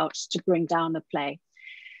set out to bring down a play.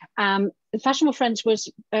 The Fashionable Friends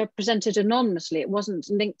was presented anonymously. It wasn't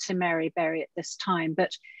linked to Mary Berry at this time,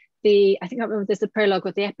 but I think I remember there's the prologue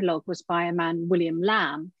or the epilogue was by a man, William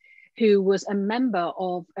Lamb, who was a member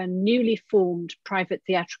of a newly formed private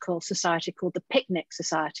theatrical society called the Picnic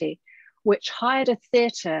Society, which hired a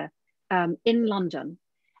theatre in London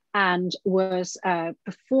and was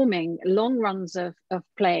performing long runs of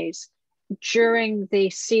plays during the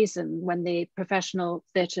season when the professional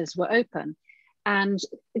theatres were open. And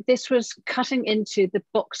this was cutting into the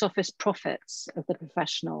box office profits of the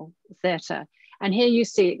professional theatre. And here you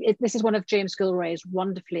see, this is one of James Gilray's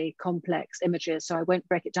wonderfully complex images, so I won't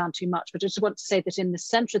break it down too much, but I just want to say that in the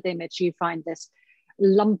center of the image, you find this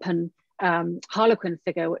lumpen Harlequin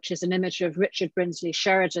figure, which is an image of Richard Brinsley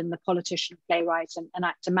Sheridan, the politician, playwright, and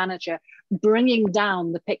actor manager, bringing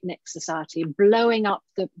down the picnic society, blowing up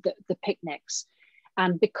the picnics.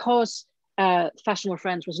 And because Fashionable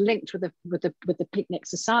Friends was linked with the picnic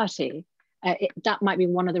society, that might be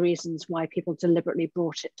one of the reasons why people deliberately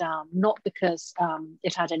brought it down, not because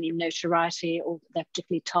it had any notoriety or they're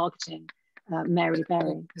particularly targeting Mary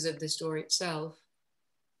Berry. Because of the story itself.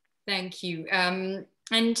 Thank you.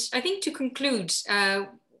 And I think to conclude, I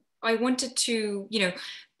wanted to,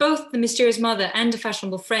 both The Mysterious Mother and The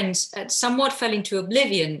Fashionable Friends somewhat fell into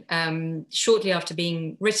oblivion shortly after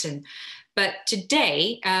being written. But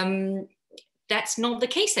today, that's not the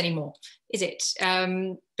case anymore, is it?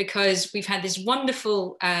 Because we've had this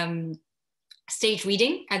wonderful stage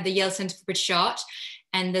reading at the Yale Center for British Art,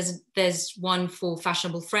 and there's one for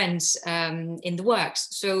Fashionable Friends in the works.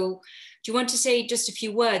 So do you want to say just a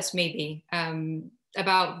few words maybe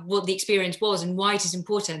about what the experience was and why it is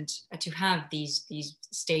important to have these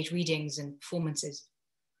stage readings and performances?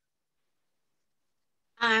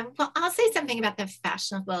 Well, I'll say something about the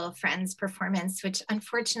Fashionable Friends performance, which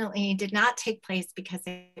unfortunately did not take place because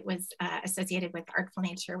it was associated with Artful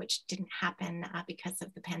Nature, which didn't happen because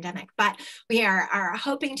of the pandemic. But we are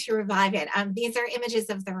hoping to revive it. These are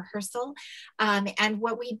images of the rehearsal. And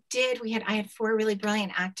what we did, I had 4 really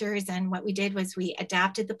brilliant actors, and what we did was we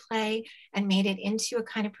adapted the play and made it into a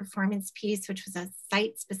kind of performance piece, which was a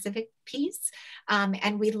site-specific piece.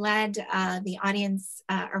 And we led the audience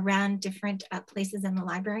around different places in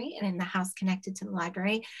the library and in the house connected to the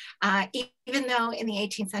library. Even though in the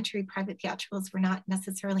 18th century private theatricals were not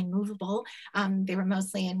necessarily movable, they were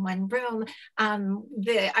mostly in one room,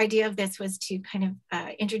 the idea of this was to kind of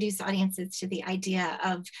introduce audiences to the idea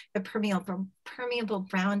of the permeable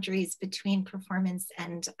boundaries between performance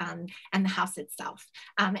and the house itself,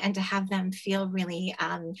 and to have them feel really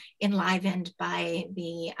enlivened by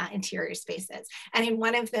the interior spaces. And in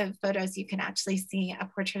one of the photos, you can actually see a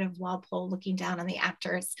portrait of Walpole looking down on the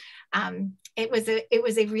actors. It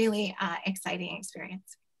was a really exciting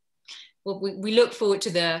experience. Well, we look forward to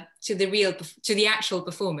the actual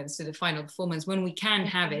performance, to the final performance when we can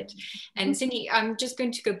have it. And Cindy, I'm just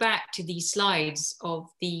going to go back to these slides of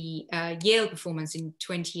the Yale performance in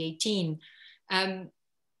 2018.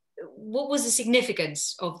 What was the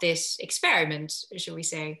significance of this experiment, shall we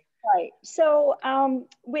say? Right. So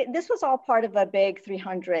this was all part of a big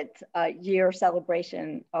 300th year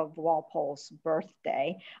celebration of Walpole's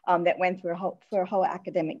birthday that went through for a whole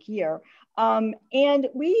academic year. And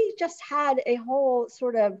we just had a whole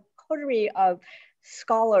sort of coterie of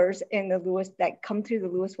scholars in the that come through the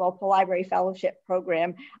Lewis Walpole Library Fellowship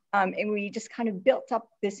Program. And we just kind of built up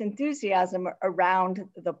this enthusiasm around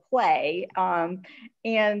the play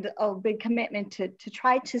and a big commitment to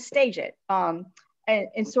try to stage it.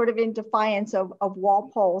 And sort of in defiance of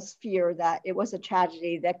Walpole's fear that it was a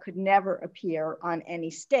tragedy that could never appear on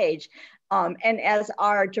any stage. And as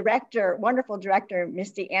our director, wonderful director,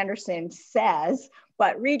 Misty Anderson says,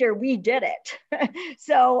 but reader, we did it.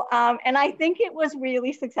 So, and I think it was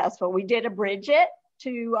really successful. We did abridge it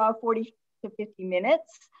to 40 to 50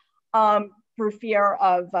 minutes for fear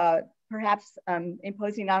of perhaps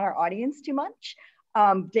imposing on our audience too much.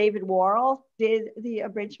 David Worrell did the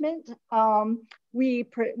abridgment.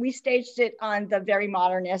 We staged it on the very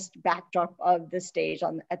modernist backdrop of the stage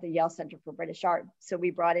at the Yale Center for British Art. So we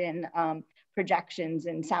brought in projections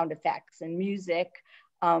and sound effects and music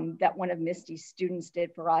that one of Misty's students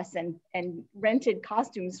did for us, and rented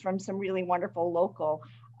costumes from some really wonderful local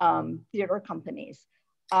theater companies.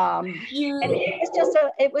 And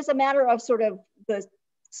it was a matter of sort of the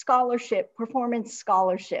scholarship, performance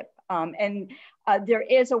scholarship. And there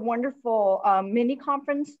is a wonderful mini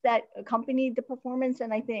conference that accompanied the performance,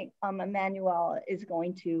 and I think Emanuela is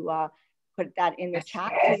going to put that in the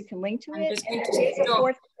chat so you can link to it. And it's a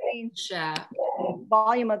forthcoming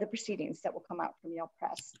volume of the proceedings that will come out from Yale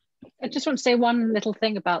Press. I just want to say one little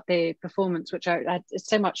thing about the performance, which I had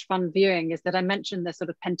so much fun viewing, is that I mentioned the sort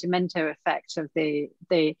of pentimento effect of the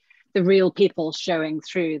real people showing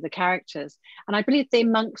through the characters. And I believe the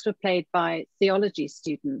monks were played by theology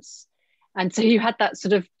students. And so you had that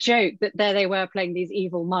sort of joke that there they were playing these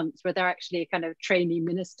evil monks, where they're actually kind of trainee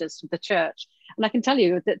ministers for the church. And I can tell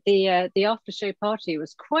you that the after show party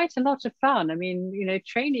was quite a lot of fun. I mean, you know,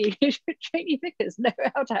 trainee vicars know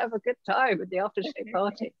how to have a good time at the after show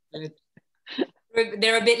party.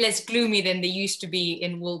 They're a bit less gloomy than they used to be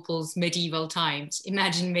in Walpole's medieval times.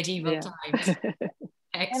 Imagine medieval times.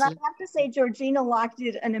 And I have to say, Georgina Locke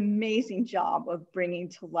did an amazing job of bringing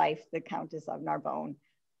to life the Countess of Narbonne.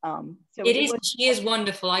 So she is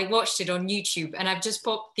wonderful. I watched it on YouTube, and I've just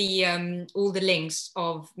popped the all the links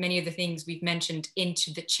of many of the things we've mentioned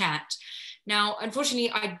into the chat. Now,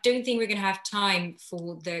 unfortunately, I don't think we're going to have time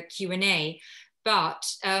for the Q&A, but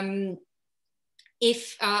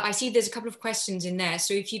if I see there's a couple of questions in there.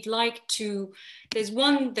 So if you'd like to, there's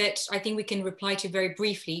one that I think we can reply to very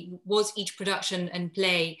briefly. Was each production and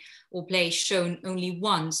play shown only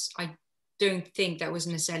once? I don't think that was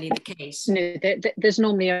necessarily the case. No, there's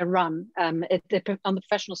normally a run. On the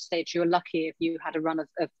professional stage, you're lucky if you had a run of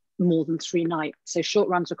more than 3 nights. So short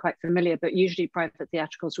runs are quite familiar, but usually private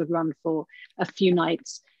theatricals would run for a few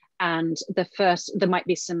nights. And there might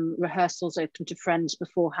be some rehearsals open to friends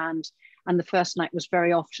beforehand. And the first night was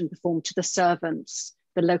very often performed to the servants,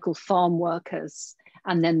 the local farm workers,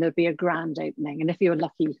 and then there'd be a grand opening. And if you were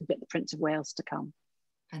lucky, you could get the Prince of Wales to come.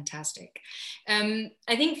 Fantastic. I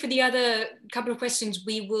think for the other couple of questions,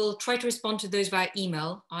 we will try to respond to those via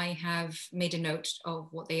email. I have made a note of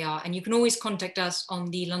what they are, and you can always contact us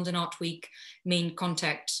on the London Art Week main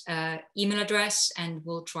contact email address, and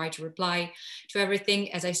we'll try to reply to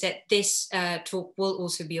everything. As I said, this talk will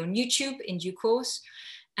also be on YouTube in due course.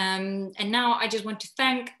 And now I just want to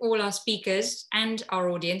thank all our speakers and our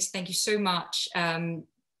audience. Thank you so much. And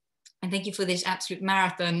thank you for this absolute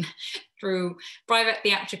marathon through private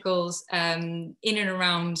theatricals in and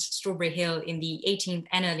around Strawberry Hill in the 18th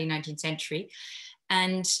and early 19th century.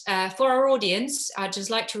 And for our audience, I'd just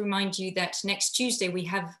like to remind you that next Tuesday we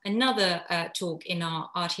have another talk in our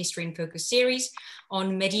Art History in Focus series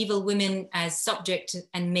on medieval women as subject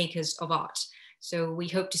and makers of art. So we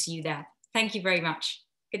hope to see you there. Thank you very much.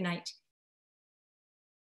 Good night.